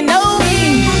don't even know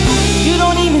me. You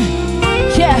don't even,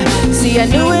 yeah. See, I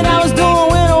knew what I was doing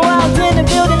when I walked in the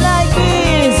building like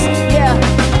this. Yeah,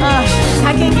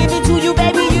 I can give it to you,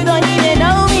 baby, you don't even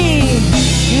know me.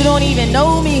 You don't even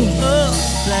know me. Oh,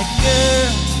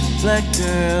 black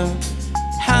girl,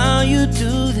 how you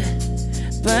do that?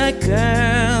 Black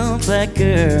girl, black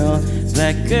girl,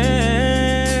 black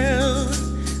girl.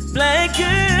 Black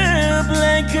girl,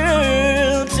 black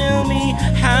girl, tell me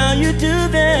how you do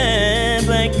that.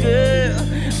 Black girl,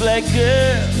 black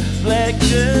girl, black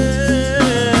girl.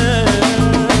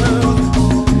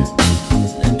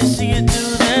 Let me see you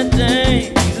do that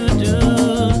thing you do.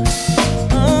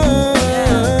 Oh.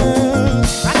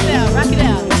 Rock it out, rock it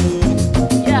out.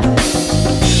 Yeah.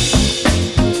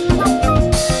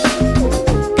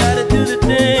 Gotta do the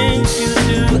things you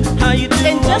do. How you do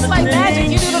And just like magic,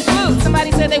 you do the flute.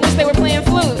 Somebody said they wish they were playing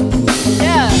flute.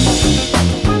 Yeah.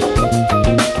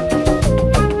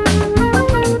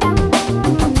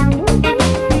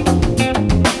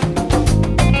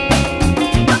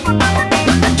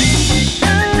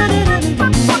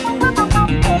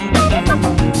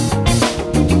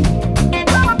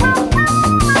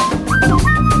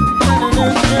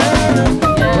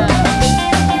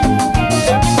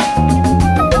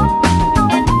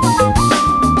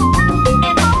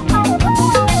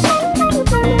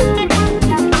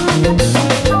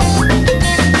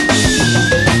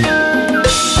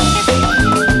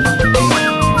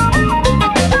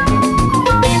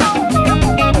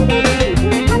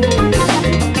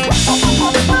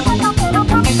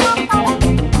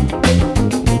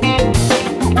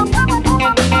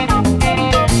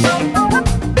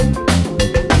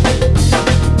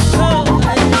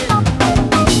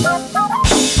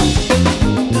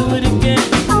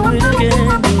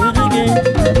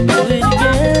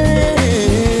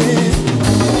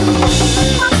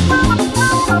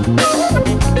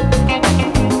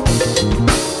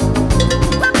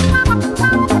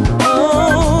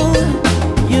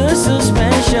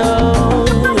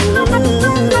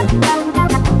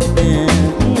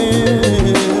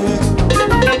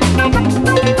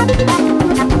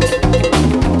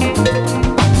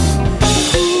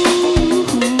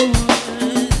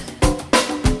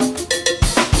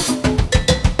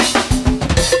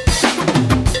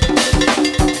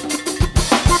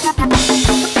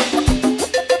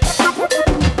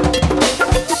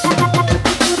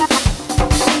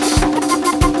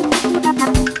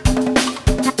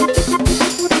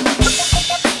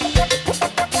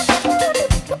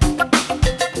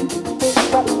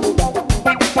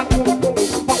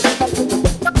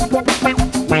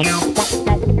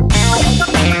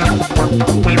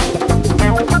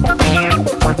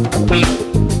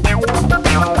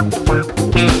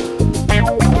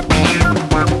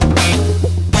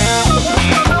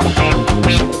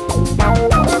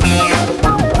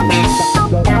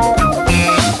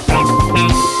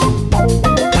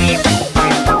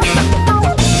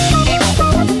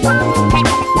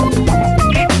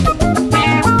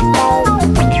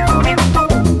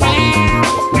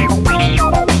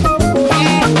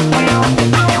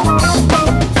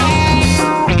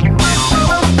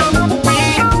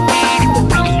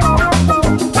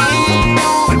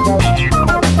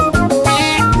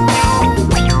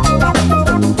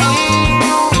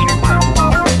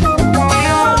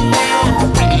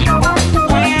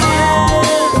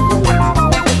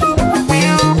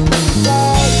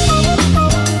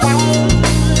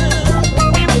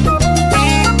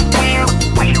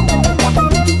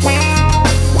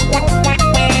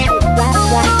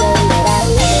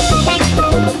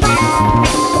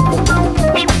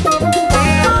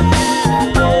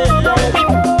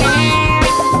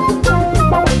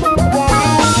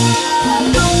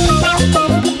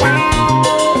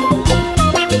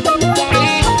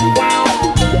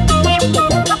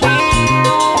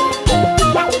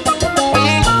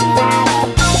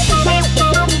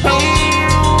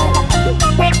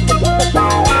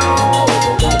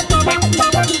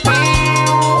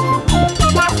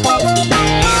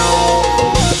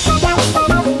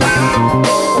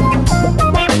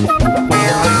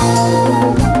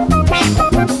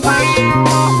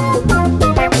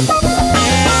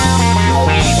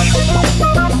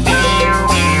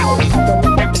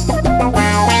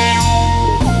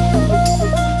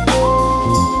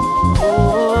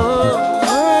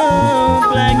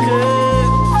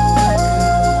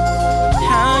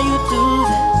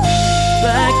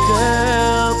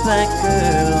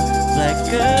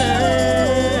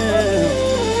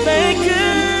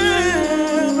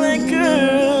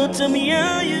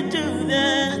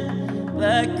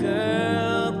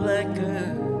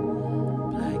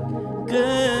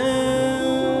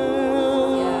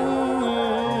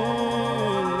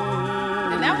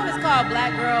 about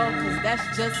black girl, because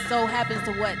that's just so happens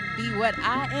to be what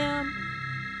I am.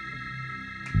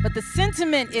 But the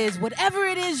sentiment is, whatever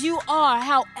it is you are,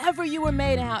 however you were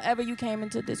made and however you came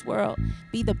into this world,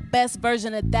 be the best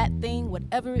version of that thing,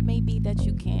 whatever it may be that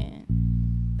you can.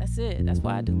 That's it. That's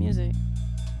why I do music.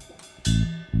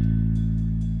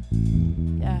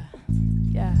 Yeah.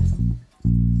 Yeah.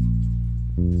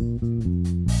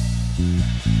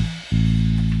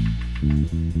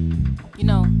 You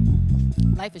know,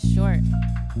 life is short.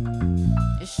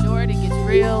 It's short, it gets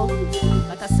real.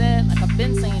 Like I said, like I've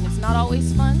been saying, it's not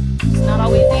always fun. It's not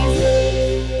always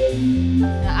easy.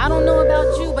 Now, I don't know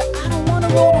about you, but I don't want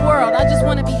to rule the world. I just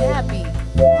want to be happy.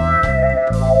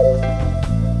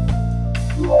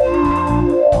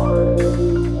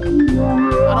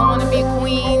 I don't want to be a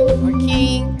queen or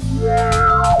king.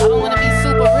 I don't want to be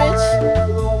super rich.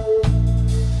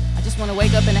 I just want to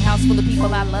wake up in a house full of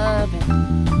people I love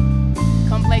and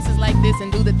come places like this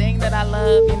and do the thing that I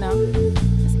love, you know.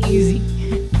 It's easy.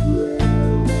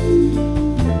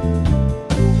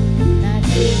 Not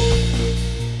cheap.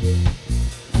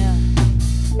 Yeah.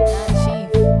 Not cheap.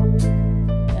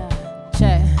 Yeah.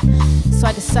 Check. So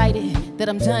I decided that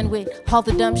I'm done with all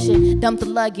the dumb shit. Dump the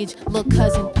luggage, little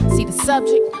cousin. See, the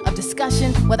subject of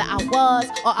discussion, whether I was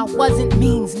or I wasn't,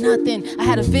 means nothing. I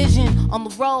had a vision on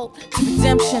the road to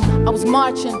redemption. I was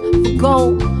marching for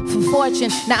gold, for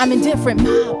fortune. Now I'm indifferent,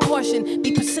 my portion.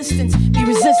 Be persistence, be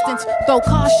resistance. Throw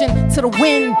caution to the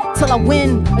wind till I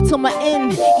win or till my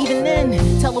end. Even then,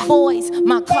 tell the boys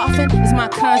my coffin is my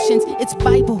conscience. It's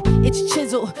Bible, it's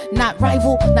chisel, not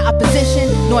rival, not opposition,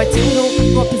 nor title,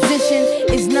 nor position.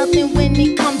 Is nothing when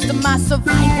it comes to my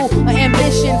survival or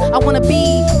ambition. I wanna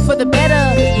be for the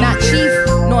better, not chief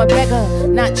nor beggar,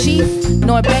 not chief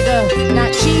nor beggar,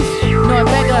 not chief nor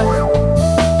beggar.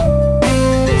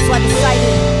 So I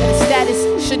decided that the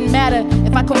status shouldn't matter.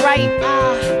 If I could write,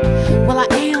 well I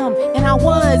am, and I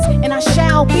was, and I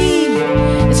shall be.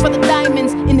 It's for the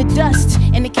diamonds in the dust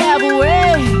and the cavalry,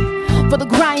 for the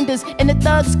grinders and the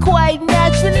thugs quite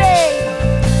naturally.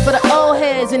 For the old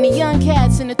heads and the young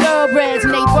cats and the thoroughbreds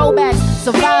and they throwbacks,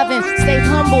 surviving, stay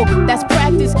humble, that's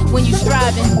practice when you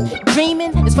striving.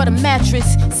 Dreaming is for the mattress,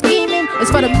 scheming is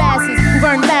for the masses who've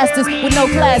earned masters with no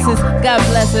classes. God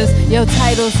bless us, your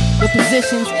titles, your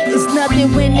positions is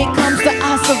nothing when it comes to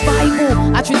our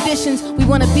survival. Our traditions, we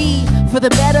wanna be for the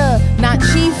better, not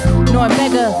chief nor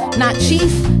beggar, not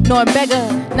chief nor beggar,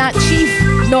 not chief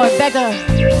nor beggar.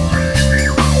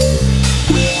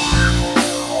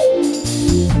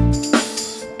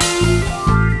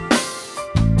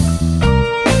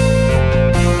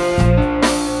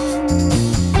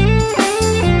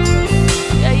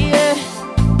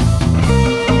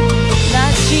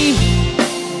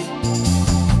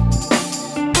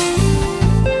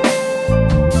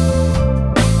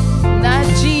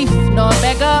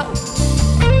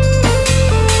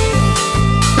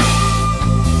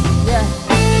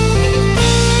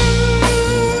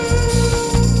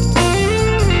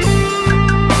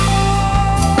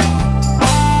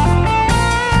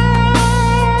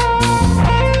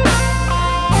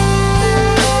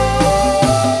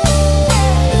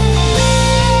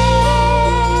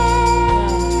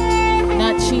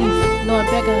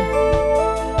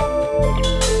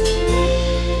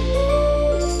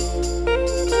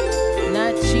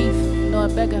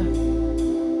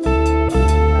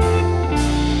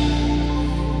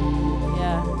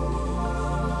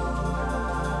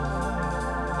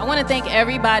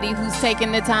 Everybody who's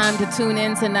taken the time to tune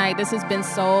in tonight. This has been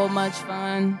so much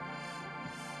fun.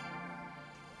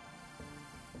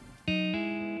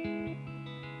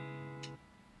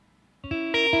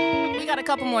 We got a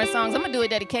couple more songs. I'm gonna do a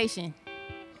dedication.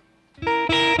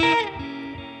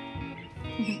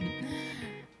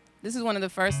 This is one of the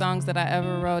first songs that I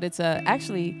ever wrote. It's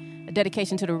actually a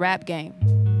dedication to the rap game.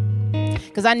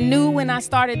 Because I knew when I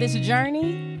started this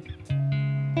journey,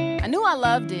 I knew I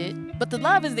loved it. But the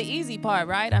love is the easy part,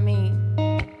 right? I mean,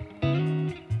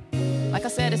 like I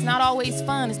said, it's not always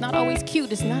fun. It's not always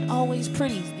cute. It's not always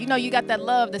pretty. You know, you got that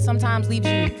love that sometimes leaves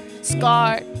you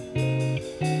scarred.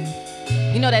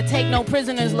 You know, that take no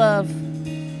prisoners love.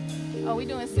 Oh, we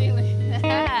doing ceiling?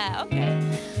 Okay.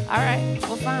 All right.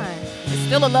 Well, fine. It's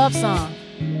still a love song.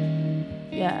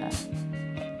 Yeah.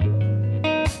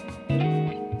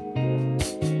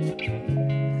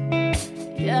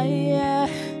 Yeah, yeah.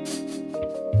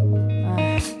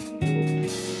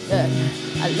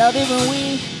 I love it when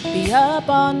we be up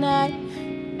all night.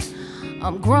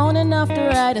 I'm grown enough to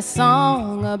write a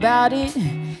song about it.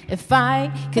 If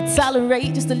I could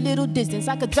tolerate just a little distance,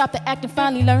 I could drop the act and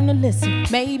finally learn to listen.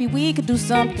 Maybe we could do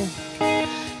something,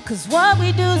 'cause what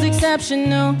we do is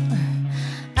exceptional.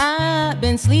 I've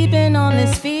been sleeping on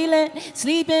this feeling,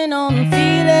 sleeping on the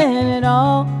feeling it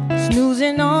all,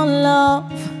 snoozing on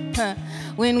love.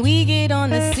 When we get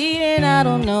on the ceiling, I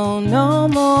don't know no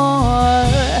more.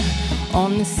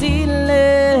 On the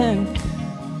ceiling,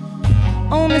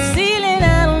 on the ceiling,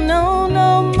 I don't know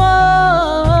no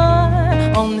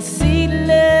more. On the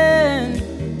ceiling,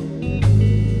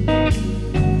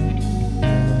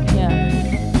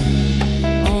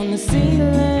 yeah. On the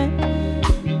ceiling.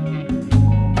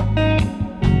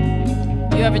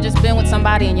 You ever just been with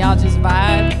somebody and y'all just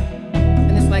vibe,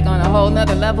 and it's like on a whole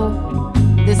nother level?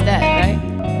 This, that, right?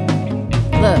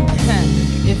 Look,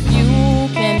 if you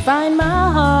can find my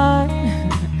heart,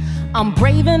 I'm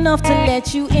brave enough to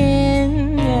let you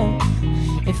in, yeah.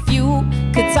 If you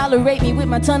could tolerate me with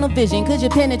my tunnel vision, could you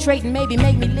penetrate and maybe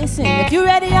make me listen? If you're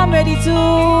ready, I'm ready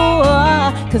too,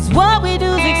 cause what we do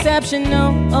is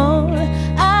exceptional.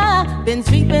 I've been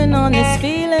sleeping on this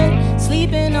feeling,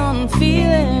 sleeping on the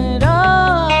feeling it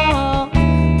all,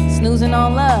 snoozing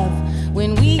on love.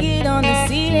 When we get on the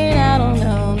ceiling, I don't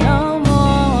know no more.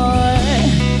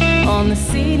 On the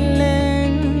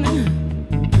ceiling,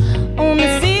 on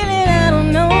the ceiling, I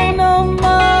don't know no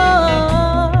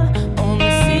more. On the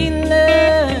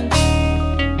ceiling.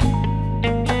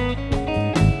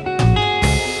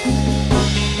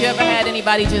 You ever had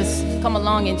anybody just come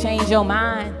along and change your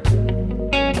mind?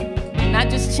 Not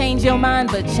just change your mind,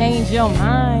 but change your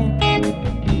mind.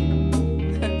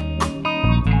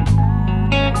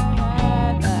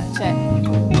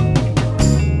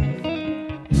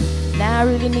 I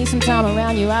really need some time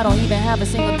around you. I don't even have a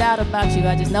single doubt about you.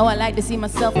 I just know I like to see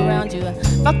myself around you.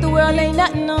 Fuck the world, ain't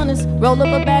nothing on us. Roll up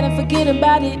a bat and forget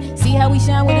about it. See how we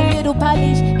shine with a little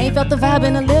polish. Ain't felt the vibe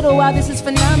in a little while. This is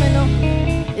phenomenal.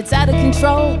 It's out of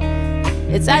control.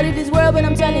 It's out of this world, but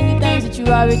I'm telling you things that you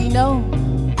already know.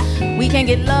 We can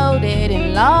get loaded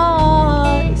and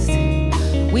lost.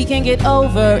 We can get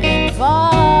over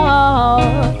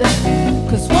involved.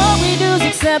 Cause what we do is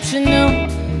exceptional.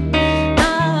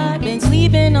 Been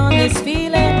sleeping on this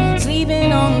feeling,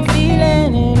 sleeping on the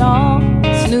feeling it all,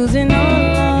 snoozing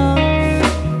on love,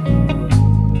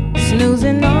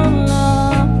 snoozing on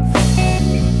love,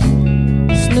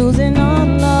 snoozing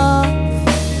on love,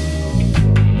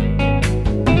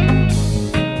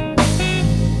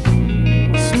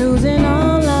 snoozing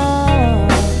on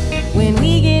love. When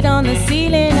we get on the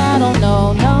ceiling, I don't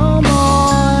know no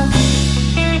more.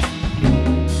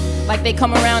 Like they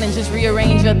come around and just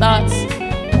rearrange your thoughts.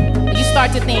 You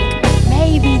start to think,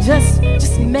 maybe, just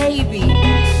maybe.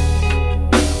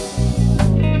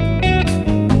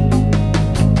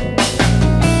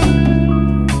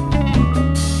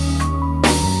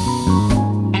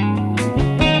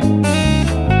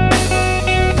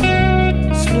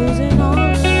 Snoozing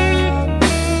on love.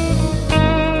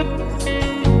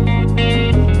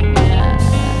 Yeah.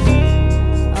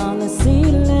 On the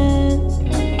ceiling.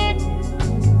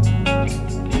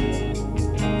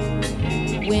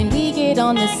 When we get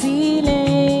on the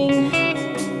ceiling,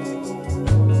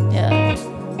 yeah.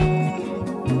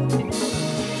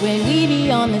 When we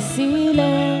be on the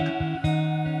ceiling,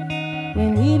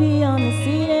 when we be on the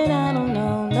ceiling, I don't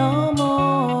know no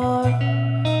more.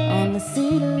 On the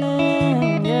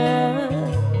ceiling, yeah.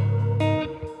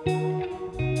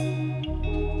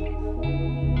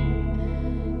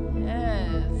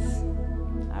 Yes.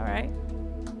 All right.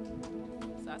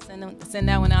 So I send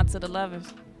that one out to the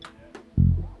lovers.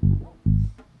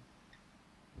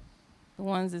 The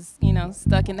ones that's, you know,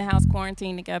 stuck in the house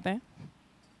quarantined together.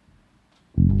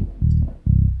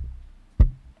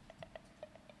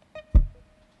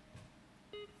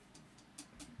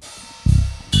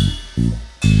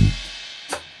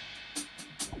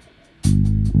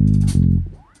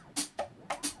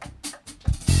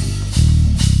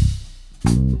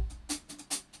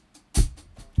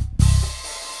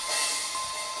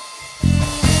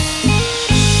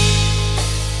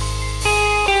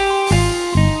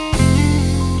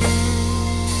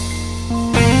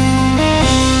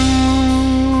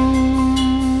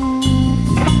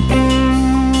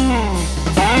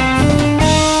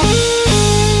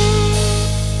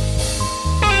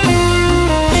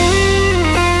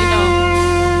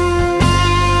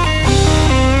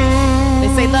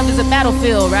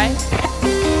 Battlefield, right?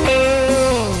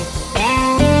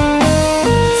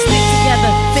 Stick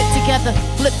together, fit together,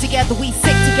 flip together, we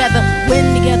sick together,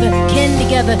 win together, kin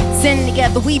together, sin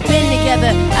together, we been together.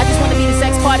 I just wanna be the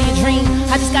sex part of your dream.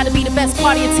 I just gotta be the best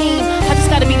part of your team. I just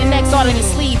gotta be the next art on your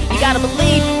sleeve. You gotta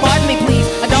believe, pardon me please.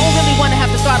 I don't really wanna have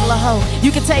to throttle a hoe.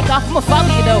 You can take off, I'ma follow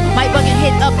you though. Might bug and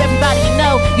hit up everybody you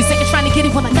know. You sick of trying to get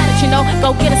it, well I got it, you know.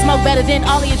 Go get a smoke better than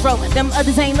all of your throw. Them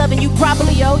others ain't loving you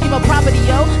properly, yo. You know property,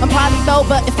 yo. I'm proud of though,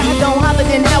 but if I don't holler,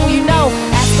 then how will you know?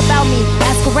 Ask about me,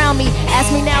 ask around me,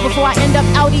 ask me now before I end up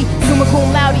outie. Summa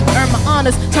cum laude, earn my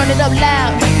honors, turn it up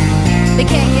loud. They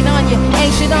can't get on you,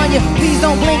 ain't shit on you. Please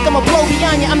don't blink, I'ma blow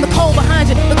beyond you. I'm the cold behind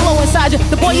you, the glow inside you.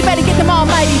 The boy, you better get them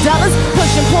almighty dollars.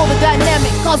 Push and pull the dynamic,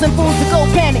 causing fools to go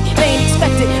panic. They ain't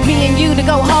expected me and you to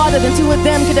go harder than two of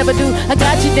them could ever do. I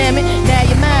got you, damn it, now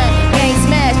you're mine. Game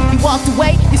smash, you walked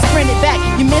away, you sprinted back.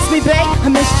 You missed me, babe, I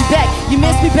missed you back. You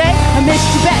missed me, babe, I missed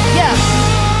you back, yeah.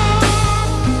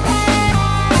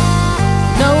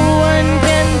 No one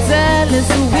can tell us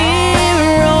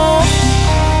we're wrong.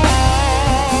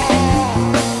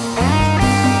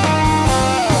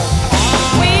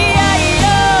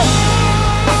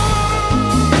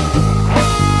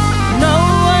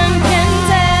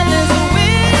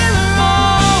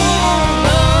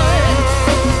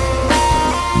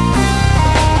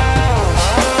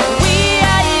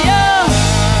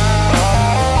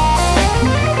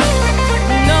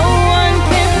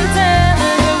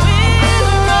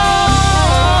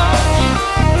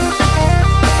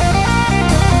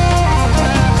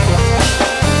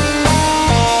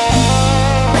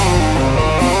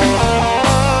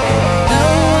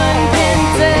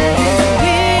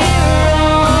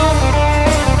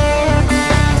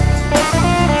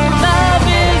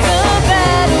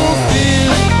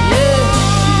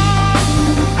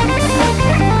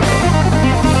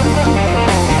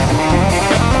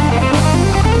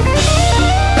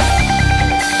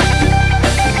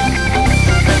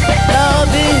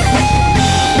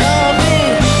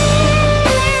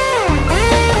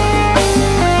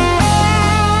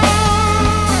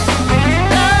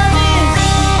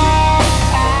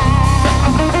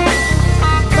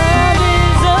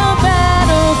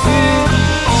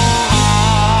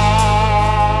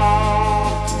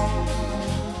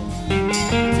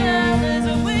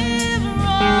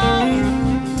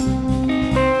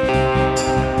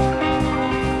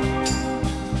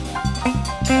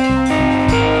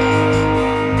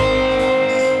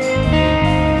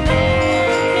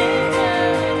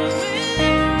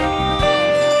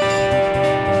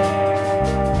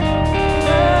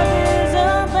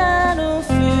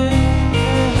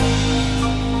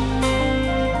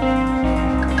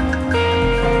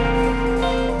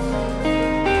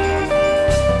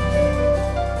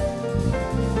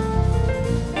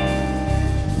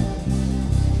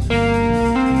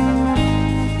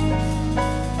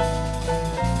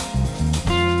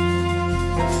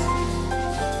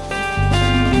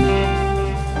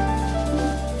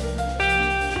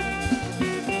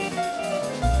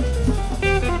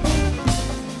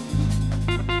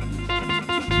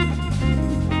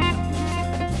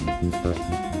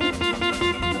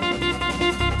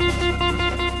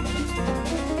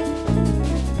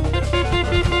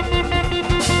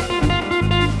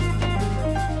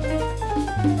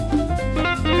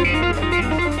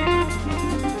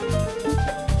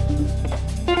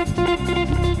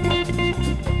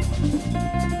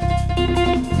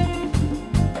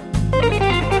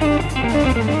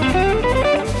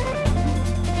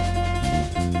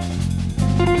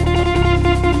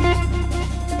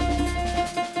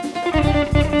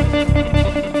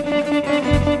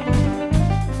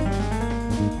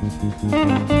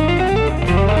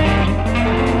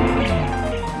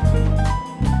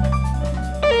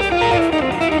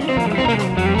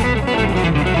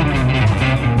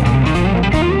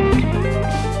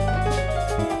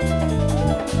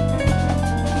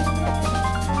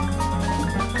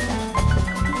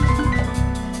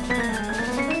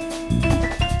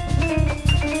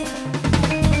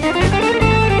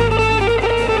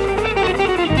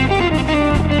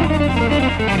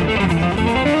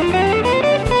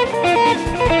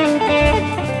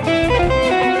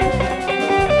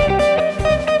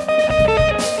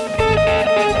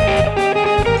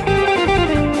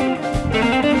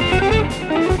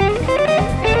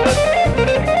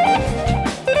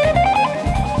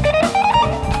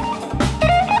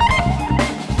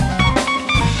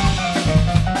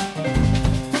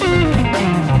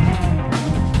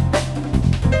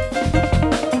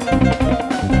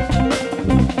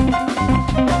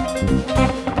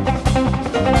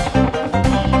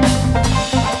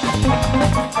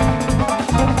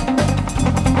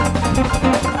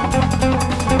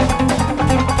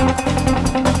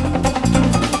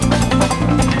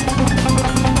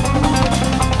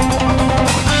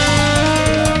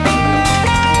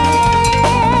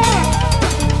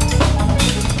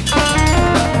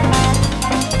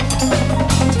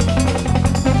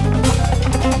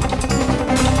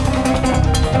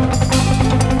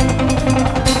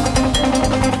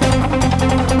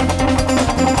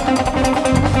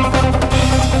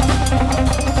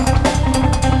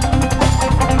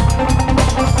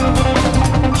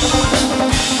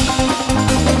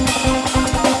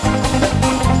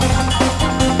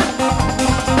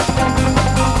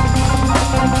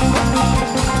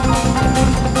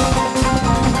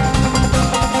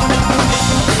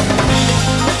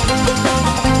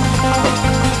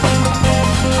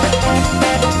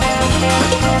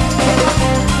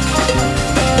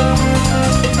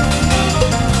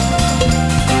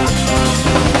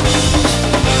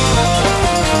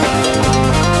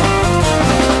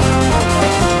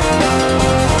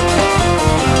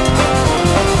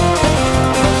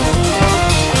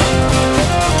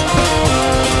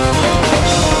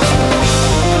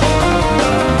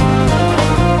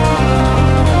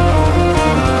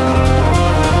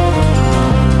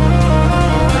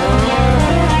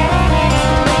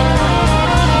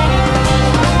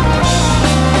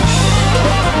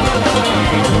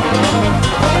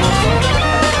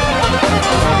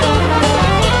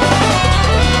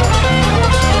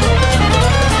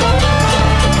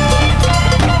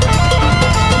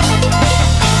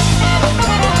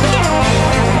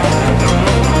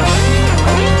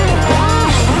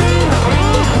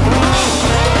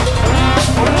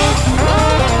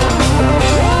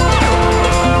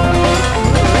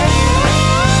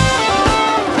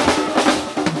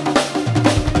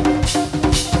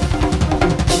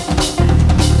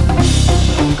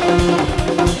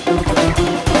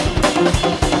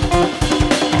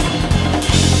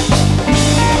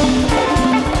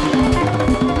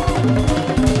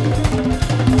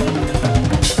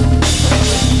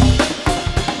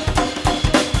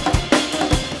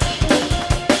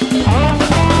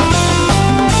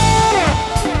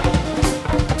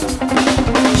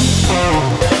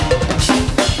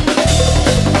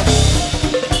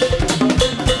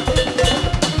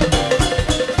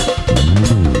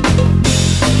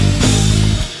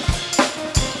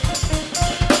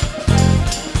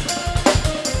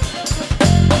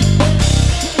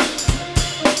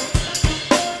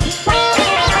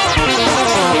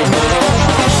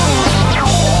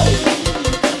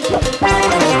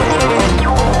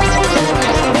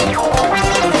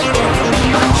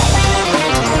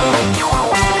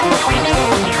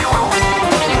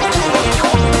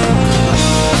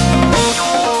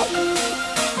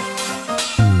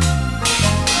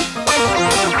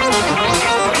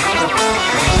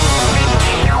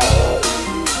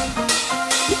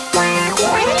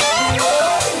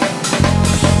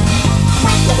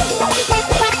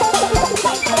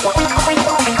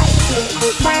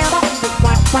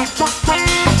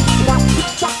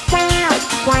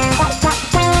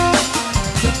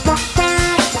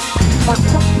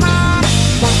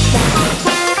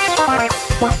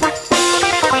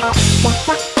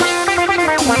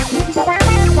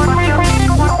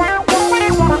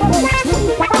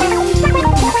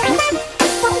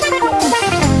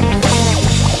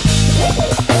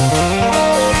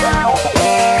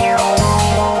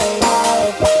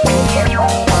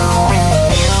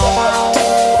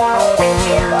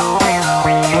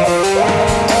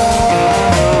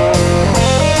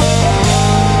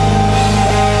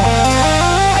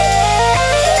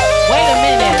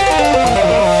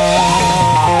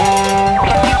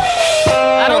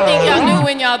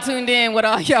 tuned in, what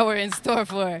all y'all were in store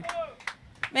for.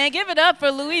 Man, give it up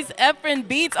for Luis Efren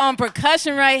Beats on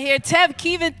percussion right here. Tev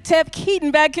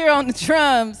Keaton back here on the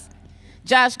drums.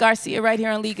 Josh Garcia right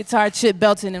here on lead guitar. Chip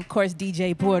Belton, and of course,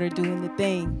 DJ Porter doing the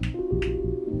thing.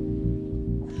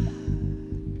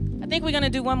 I think we're gonna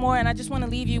do one more, and I just wanna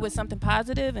leave you with something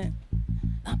positive and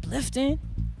uplifting.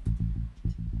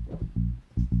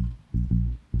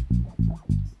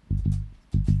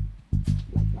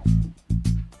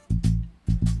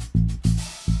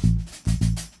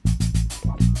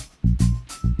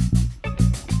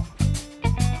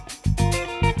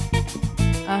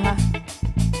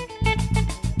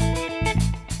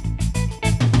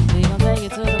 We gon' take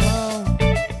it to the moon.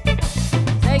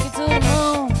 Take it to the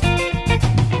moon.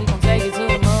 We gon' take it to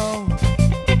the moon.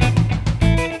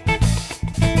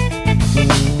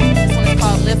 This one's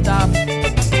called Lift Off.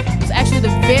 It's actually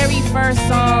the very first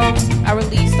song I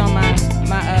released on my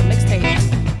mixtape.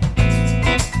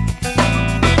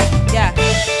 Yeah.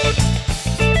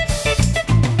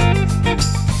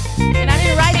 And I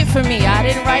didn't write it for me. I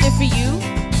didn't write it for you.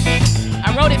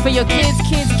 I wrote it for your kids,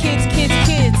 kids, kids, kids,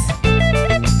 kids.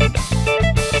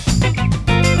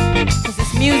 Cause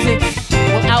this music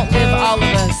will outlive all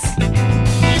of us.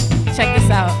 Check this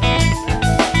out.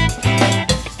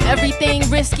 Everything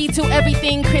risky to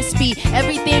everything crispy.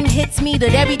 Everything hits me,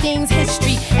 that everything's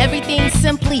history. Everything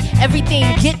simply, everything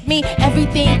get me.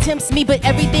 Everything tempts me, but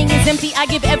everything is empty. I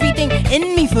give everything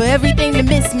in me for everything to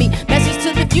miss me. Message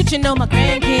to the future, know my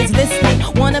grandkids listening.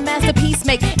 Want a masterpiece,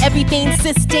 make everything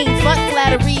sistine. Fuck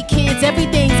flattery, kids,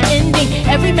 everything's ending.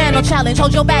 Every man will challenge,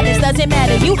 hold your balance, doesn't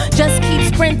matter. You just keep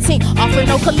sprinting, offer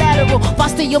no collateral.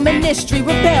 Foster your ministry,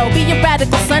 rebel, be a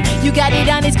radical son. You got it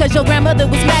honest cause your grandmother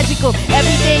was magical.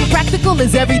 Everything practical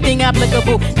is everything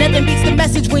applicable. Nothing beats the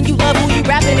message when you love who you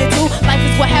rapping it to. Life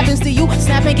is what happens to you,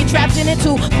 snap and get trapped in it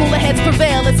too. Cooler heads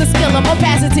prevail, it's a skill, I'm gonna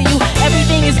pass it to you.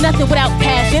 Everything is nothing without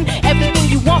passion. Everything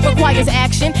you want requires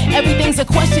action. Everything's a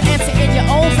question, answer in your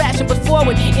own fashion. But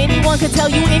forward, anyone can tell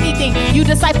you anything. You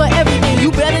decipher everything,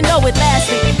 you better know it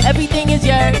lastly. Everything is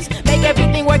yours, make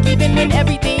everything work even when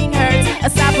everything hurts.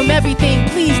 Aside from everything,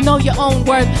 please know your own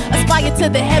worth. Aspire to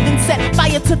the heavens, set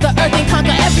fire to the earth and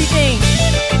conquer everything.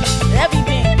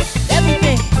 Everything,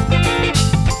 everything.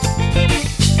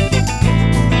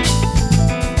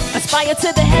 Aspire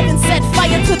to the heavens, set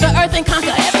fire to the earth and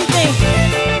conquer everything.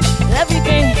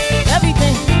 Everything,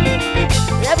 everything,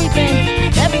 everything,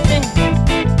 everything.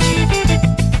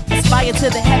 Aspire to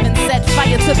the heavens, set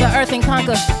fire to the earth and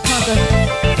conquer, conquer.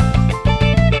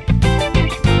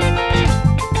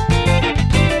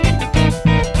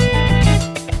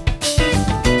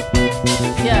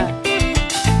 Yeah,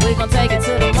 we gon' take it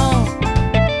to the moon.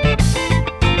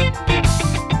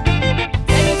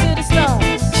 Take it to the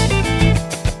stars.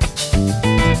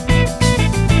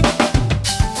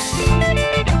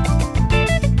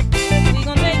 We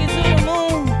gon' take it to the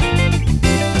moon.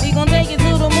 We gon' take it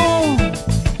to the moon.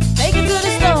 Take it to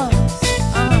the stars.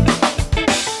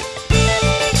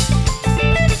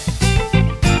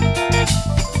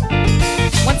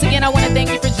 Once again, I want to thank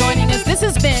you for joining us. This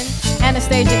has been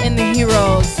Anastasia and the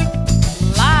Heroes,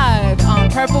 live on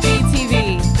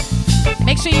PurpleBeeTV.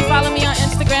 Make sure you follow me on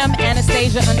Instagram,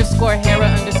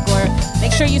 Anastasia_Hera_.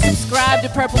 Make sure you subscribe to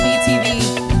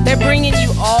PurpleBeeTV. They're bringing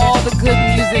you all the good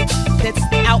music that's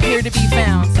out here to be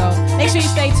found. So make sure you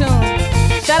stay tuned.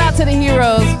 Shout out to the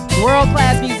Heroes,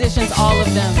 world-class musicians, all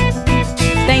of them.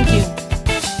 Thank you.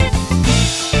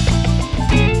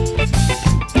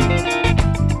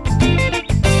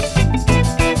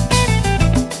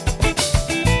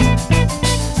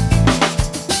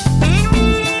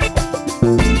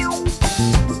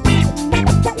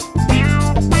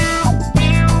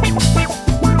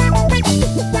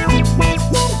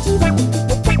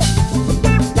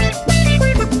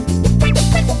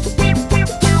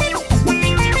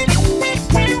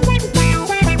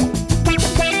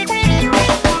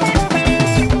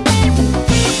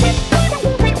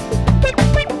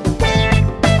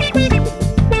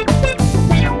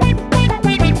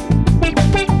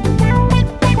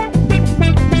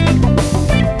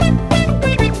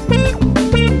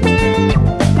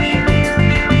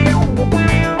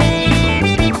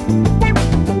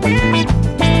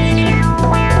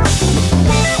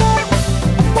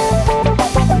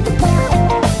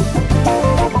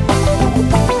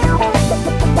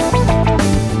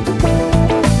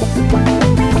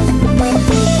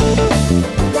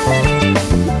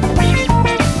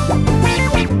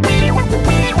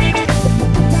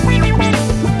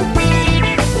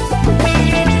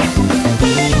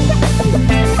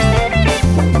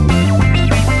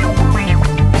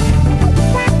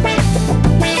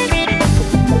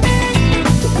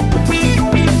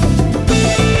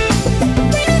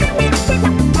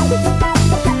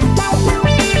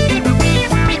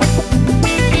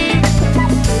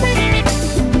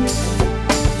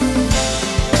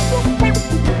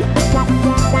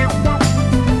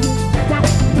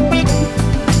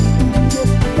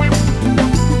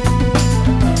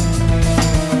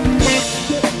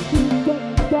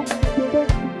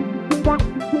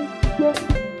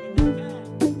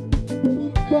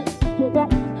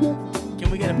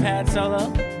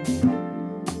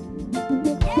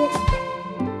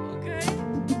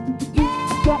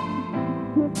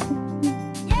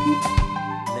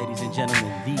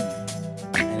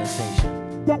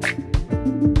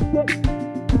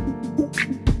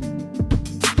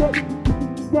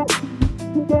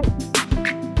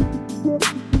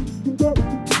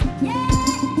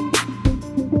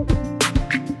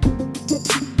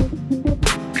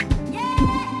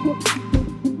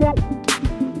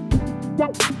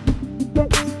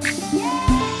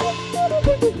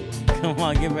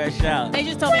 They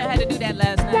just told me I had to do that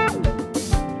last night.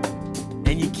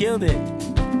 And you killed it.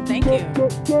 Thank you.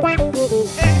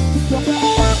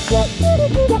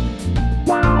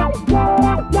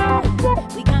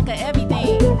 We conquer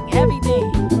everything,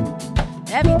 everything,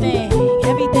 everything,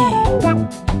 everything.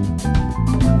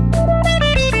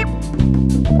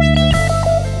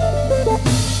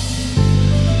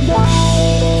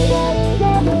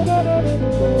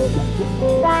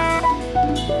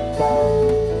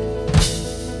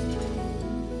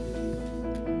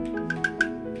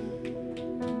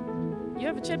 You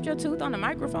ever chipped your tooth on a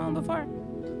microphone before? I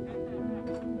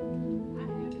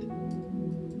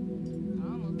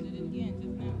almost did it again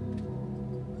just now.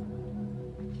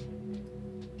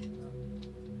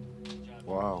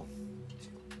 Wow.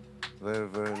 Very,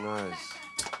 very nice.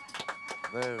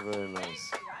 Very, very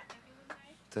nice.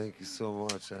 Thank you so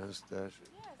much, Anastasia. Yes,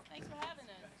 thanks for having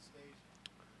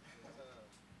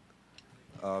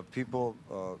us. People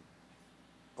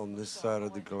on this side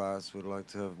of the glass would like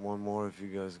to have one more if you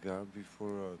guys got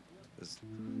before this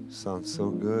sounds so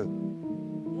good.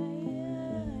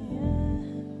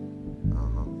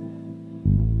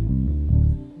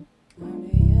 I'll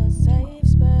be a safe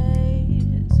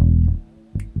space.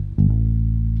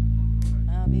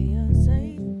 I'll be a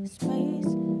safe space,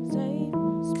 safe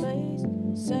space,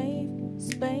 safe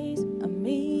space. I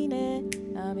mean it.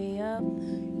 I'll be up.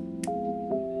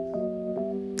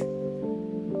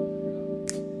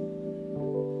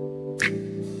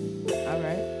 All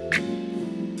right.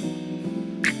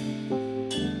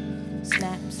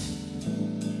 Snaps,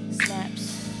 snaps,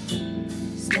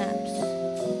 snaps.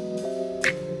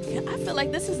 Yeah, I feel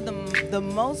like this is the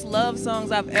most love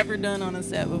songs I've ever done on a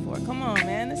set before. Come on,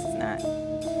 man. This is not.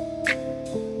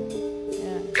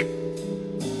 Yeah.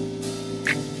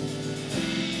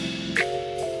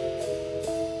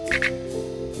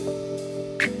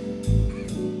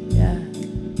 Yeah.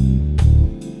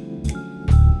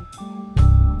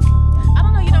 I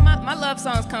don't know, you know, my love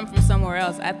songs come from somewhere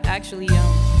else. I actually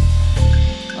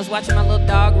I was watching my little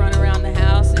dog run around the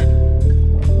house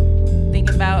and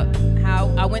thinking about how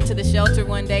I went to the shelter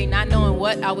one day not knowing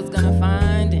what I was gonna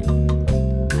find, and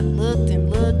I looked and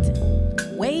looked,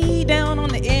 and way down on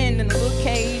the end in the little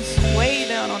cage, way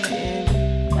down on the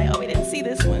end, like, oh, we didn't see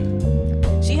this one.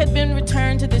 She had been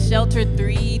returned to the shelter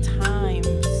 3 times.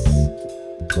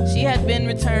 She had been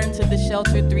returned to the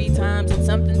shelter 3 times, and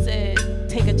something said,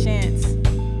 take a chance.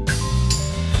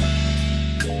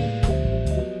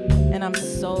 And I'm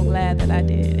so glad that I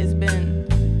did. It's been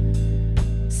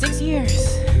 6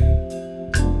 years.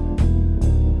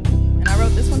 And I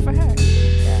wrote this one for her.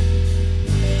 Yeah.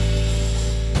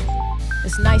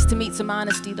 It's nice to meet some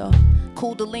honesty though.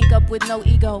 Cool to link up with no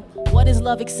ego. What is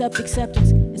love except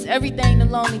acceptance? It's everything to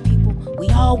lonely people. We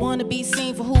all want to be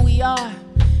seen for who we are.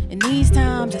 In these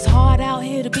times, it's hard out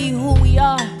here to be who we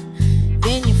are.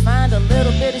 Then you find a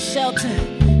little bit of shelter.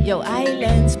 Your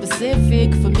island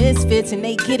specific for misfits, and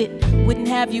they get it. Wouldn't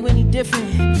have you any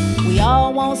different. We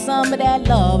all want some of that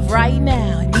love right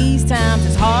now. In these times,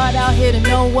 it's hard out here to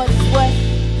know what is what.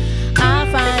 I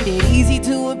find it easy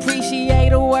to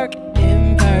appreciate a work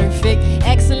imperfect,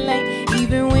 excellent,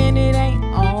 even when it ain't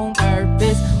on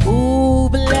purpose. Ooh,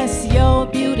 bless your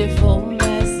beautiful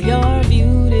mess, your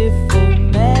beautiful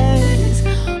mess.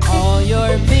 All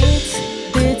your bits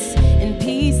and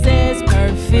pieces,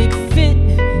 perfect fit,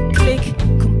 click,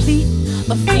 complete.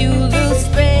 A few loose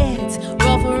threads,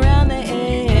 rough around the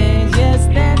edge. Yes,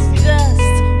 that's just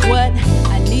what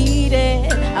I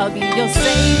needed. I'll be your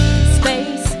safe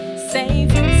space,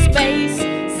 safe space,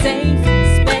 safe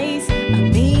space. I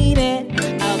mean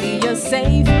it. I'll be your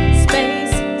safe space.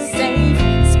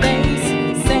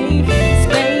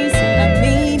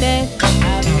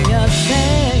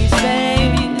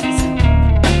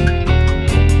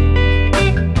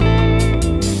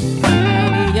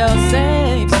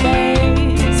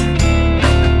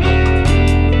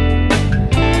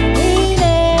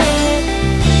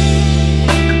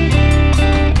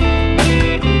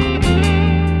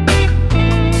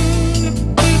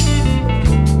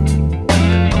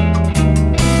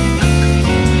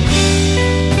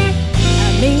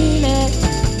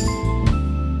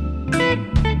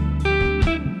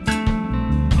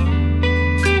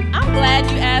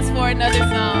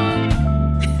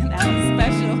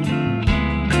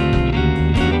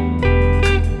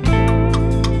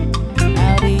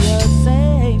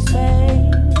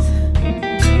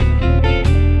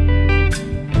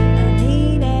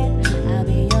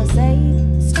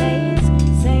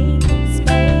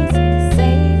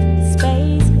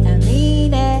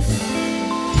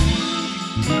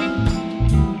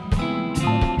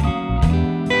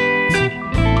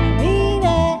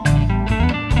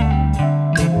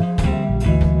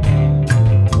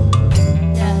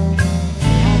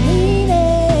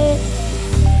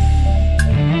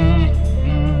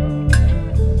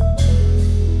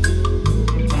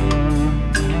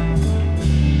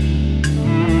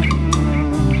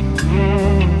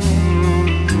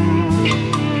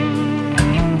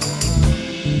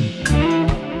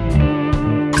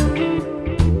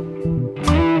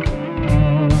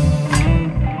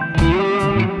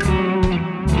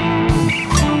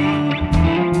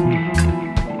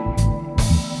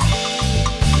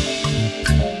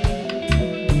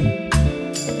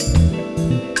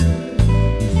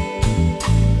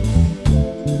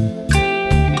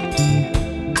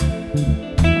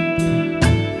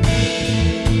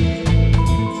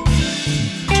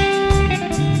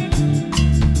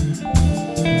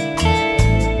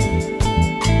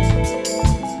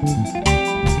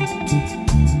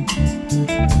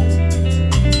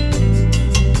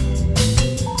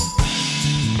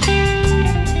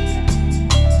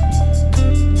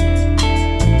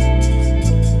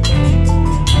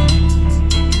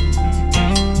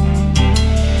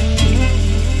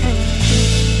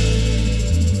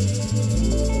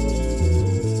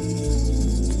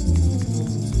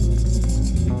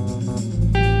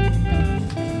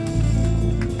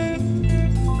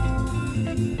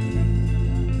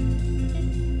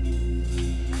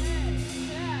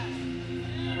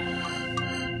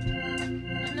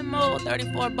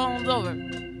 34 bones over.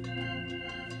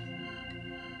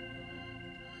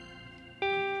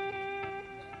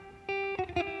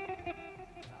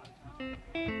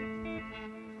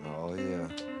 Oh yeah.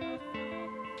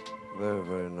 Very,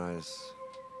 very nice.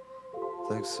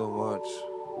 Thanks so much,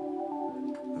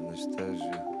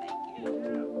 Anastasia.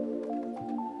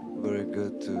 Very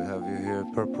good to have you here,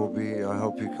 Purple Bee. I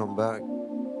hope you come back.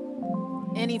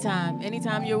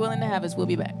 Anytime you're willing to have us, we'll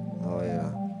be back. Oh yeah,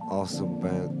 awesome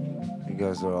band. You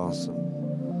guys are awesome.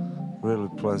 Really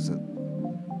pleasant.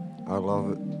 I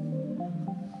love it.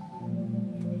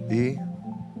 E,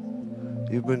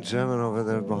 you've been jamming over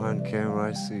there behind camera.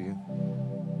 I see you.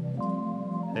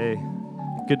 Hey,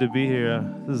 good to be here.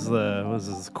 This is was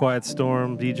this Quiet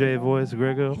Storm DJ voice,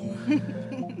 Grego?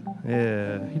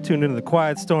 Yeah, you tuned into the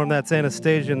Quiet Storm. That's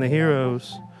Anastasia and the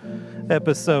Heroes,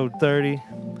 episode 30.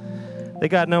 They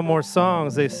got no more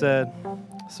songs, they said,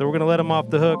 so we're gonna let them off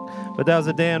the hook. But that was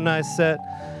a damn nice set.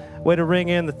 Way to ring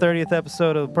in the 30th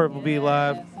episode of Purple Bee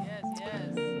Live.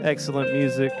 Yes. Excellent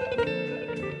music.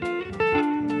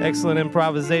 Excellent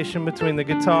improvisation between the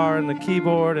guitar and the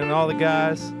keyboard and all the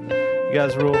guys. You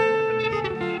guys rule.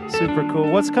 Super cool.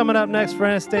 What's coming up next for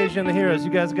Anastasia and the Heroes?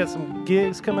 You guys got some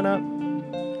gigs coming up?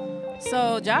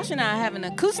 So Josh and I have an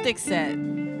acoustic set.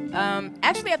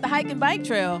 Actually at the Hike and Bike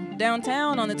Trail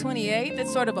downtown on the 28th.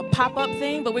 It's sort of a pop-up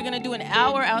thing, but we're going to do an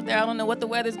hour out there. I don't know what the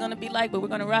weather's going to be like, but we're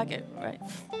going to rock it, right?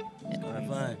 It's gonna be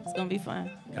fun. It's going to be fun.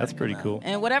 That's pretty cool.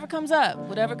 And whatever comes up.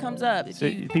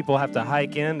 So people have to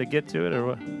hike in to get to it, or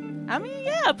what? I mean,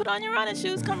 yeah, put on your running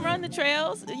shoes, come run the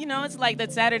trails. You know, it's like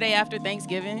that Saturday after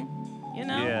Thanksgiving. You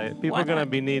know? Yeah, people are going to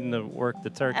be needing to work the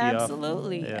turkey off.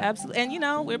 Absolutely, absolutely. And, you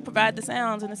know, we provide the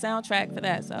sounds and the soundtrack for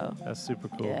that, so. That's super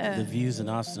cool. Yeah. The views in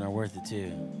Austin are worth it,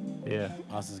 too. Yeah.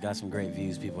 Austin's got some great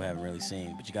views people haven't really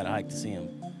seen, but you got to hike to see them.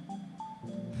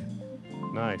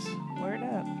 Nice. Word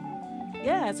up.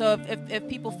 Yeah, so if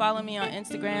people follow me on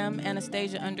Instagram,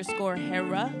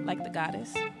 Anastasia_Hera, like the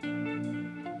goddess,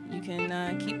 you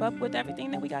can keep up with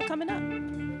everything that we got coming up.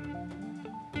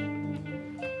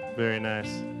 Very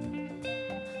nice.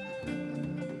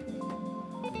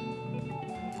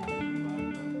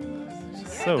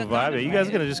 So vibey. You guys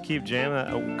gonna just keep jamming?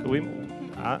 I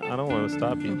don't want to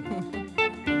stop you.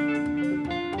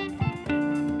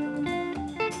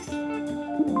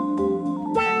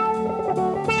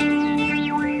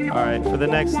 All right, for the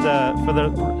next, for the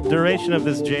duration of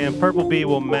this jam, Purple Bee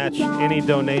will match any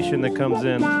donation that comes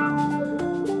in.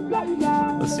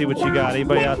 Let's see what you got.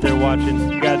 Anybody out there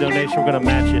watching? You got a donation? We're gonna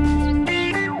match it.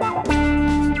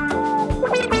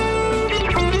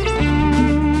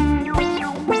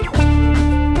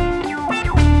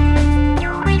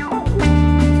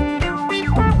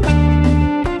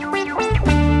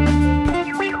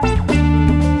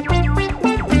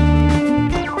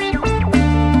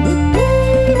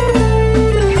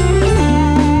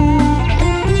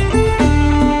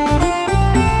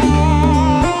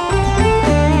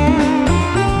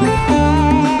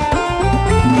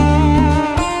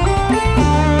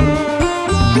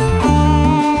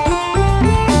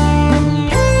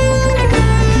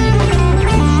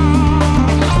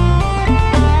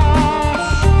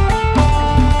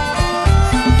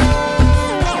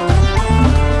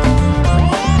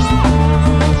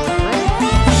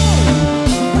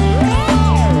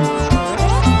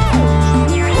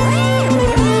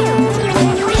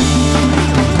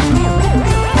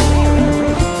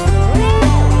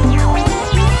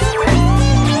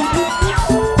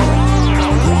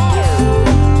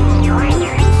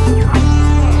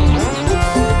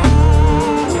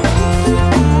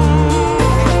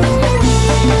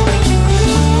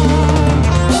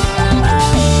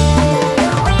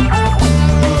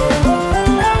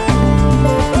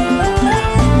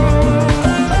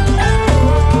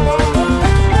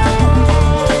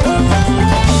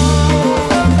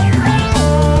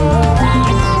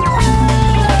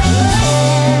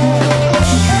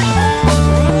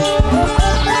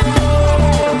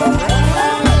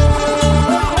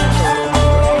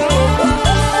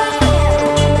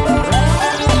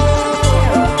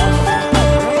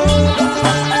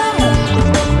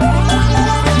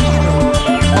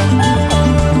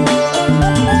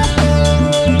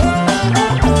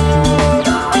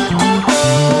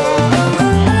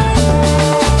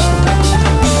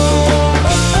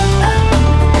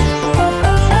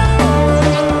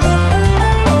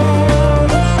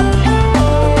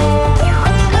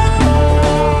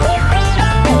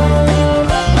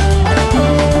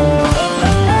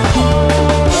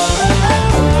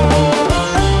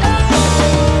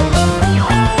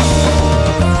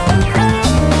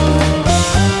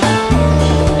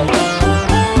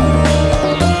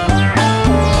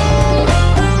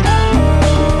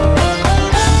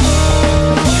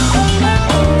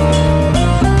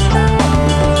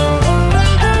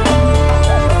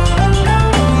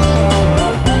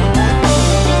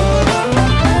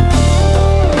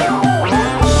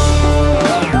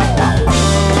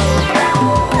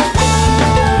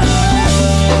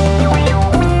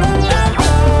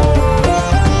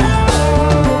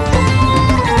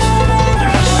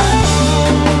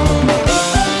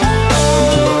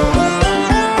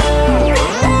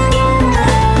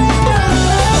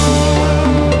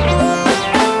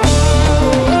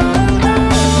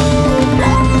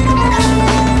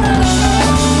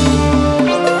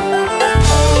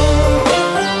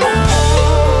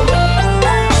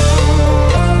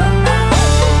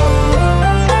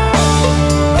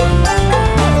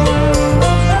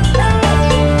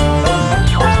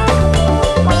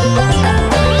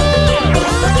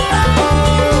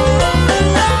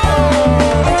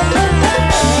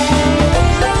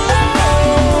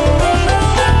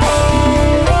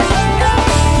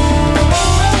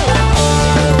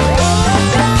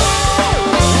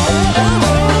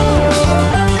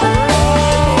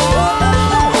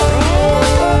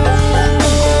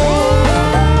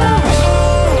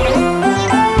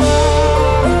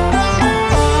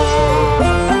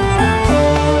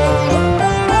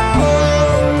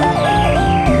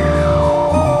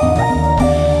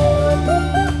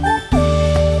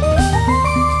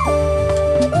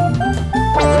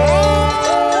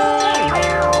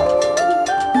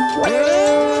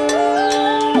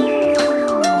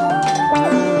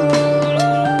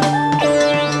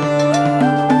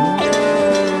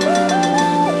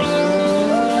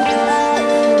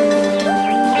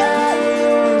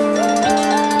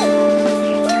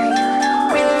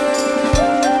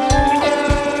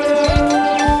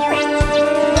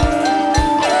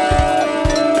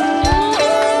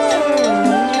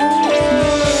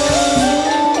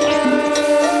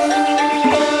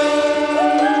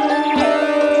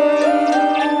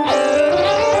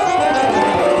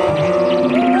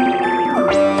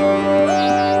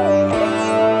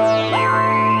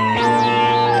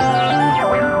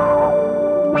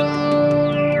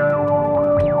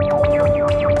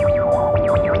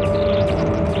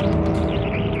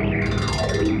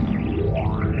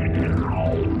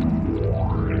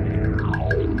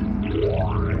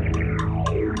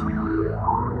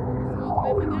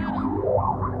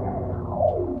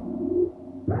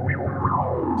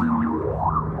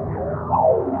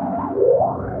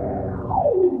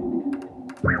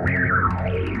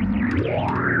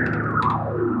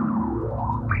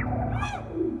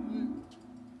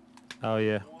 Oh,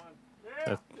 yeah.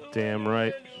 That's damn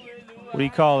right. What do you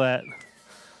call that?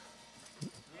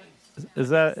 Is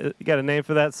that, you got a name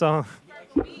for that song?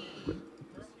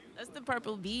 That's the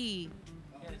Purple Bee.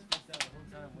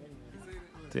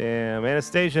 Damn,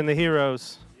 Anastasia and the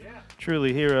Heroes.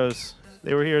 Truly heroes.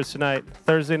 They were heroes tonight.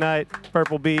 Thursday night,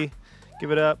 Purple Bee.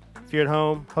 Give it up if you're at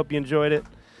home. Hope you enjoyed it.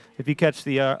 If you catch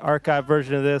the archive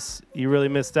version of this, you really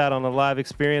missed out on the live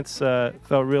experience.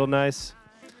 Felt real nice.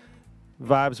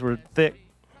 Vibes were thick.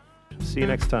 See you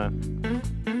next time.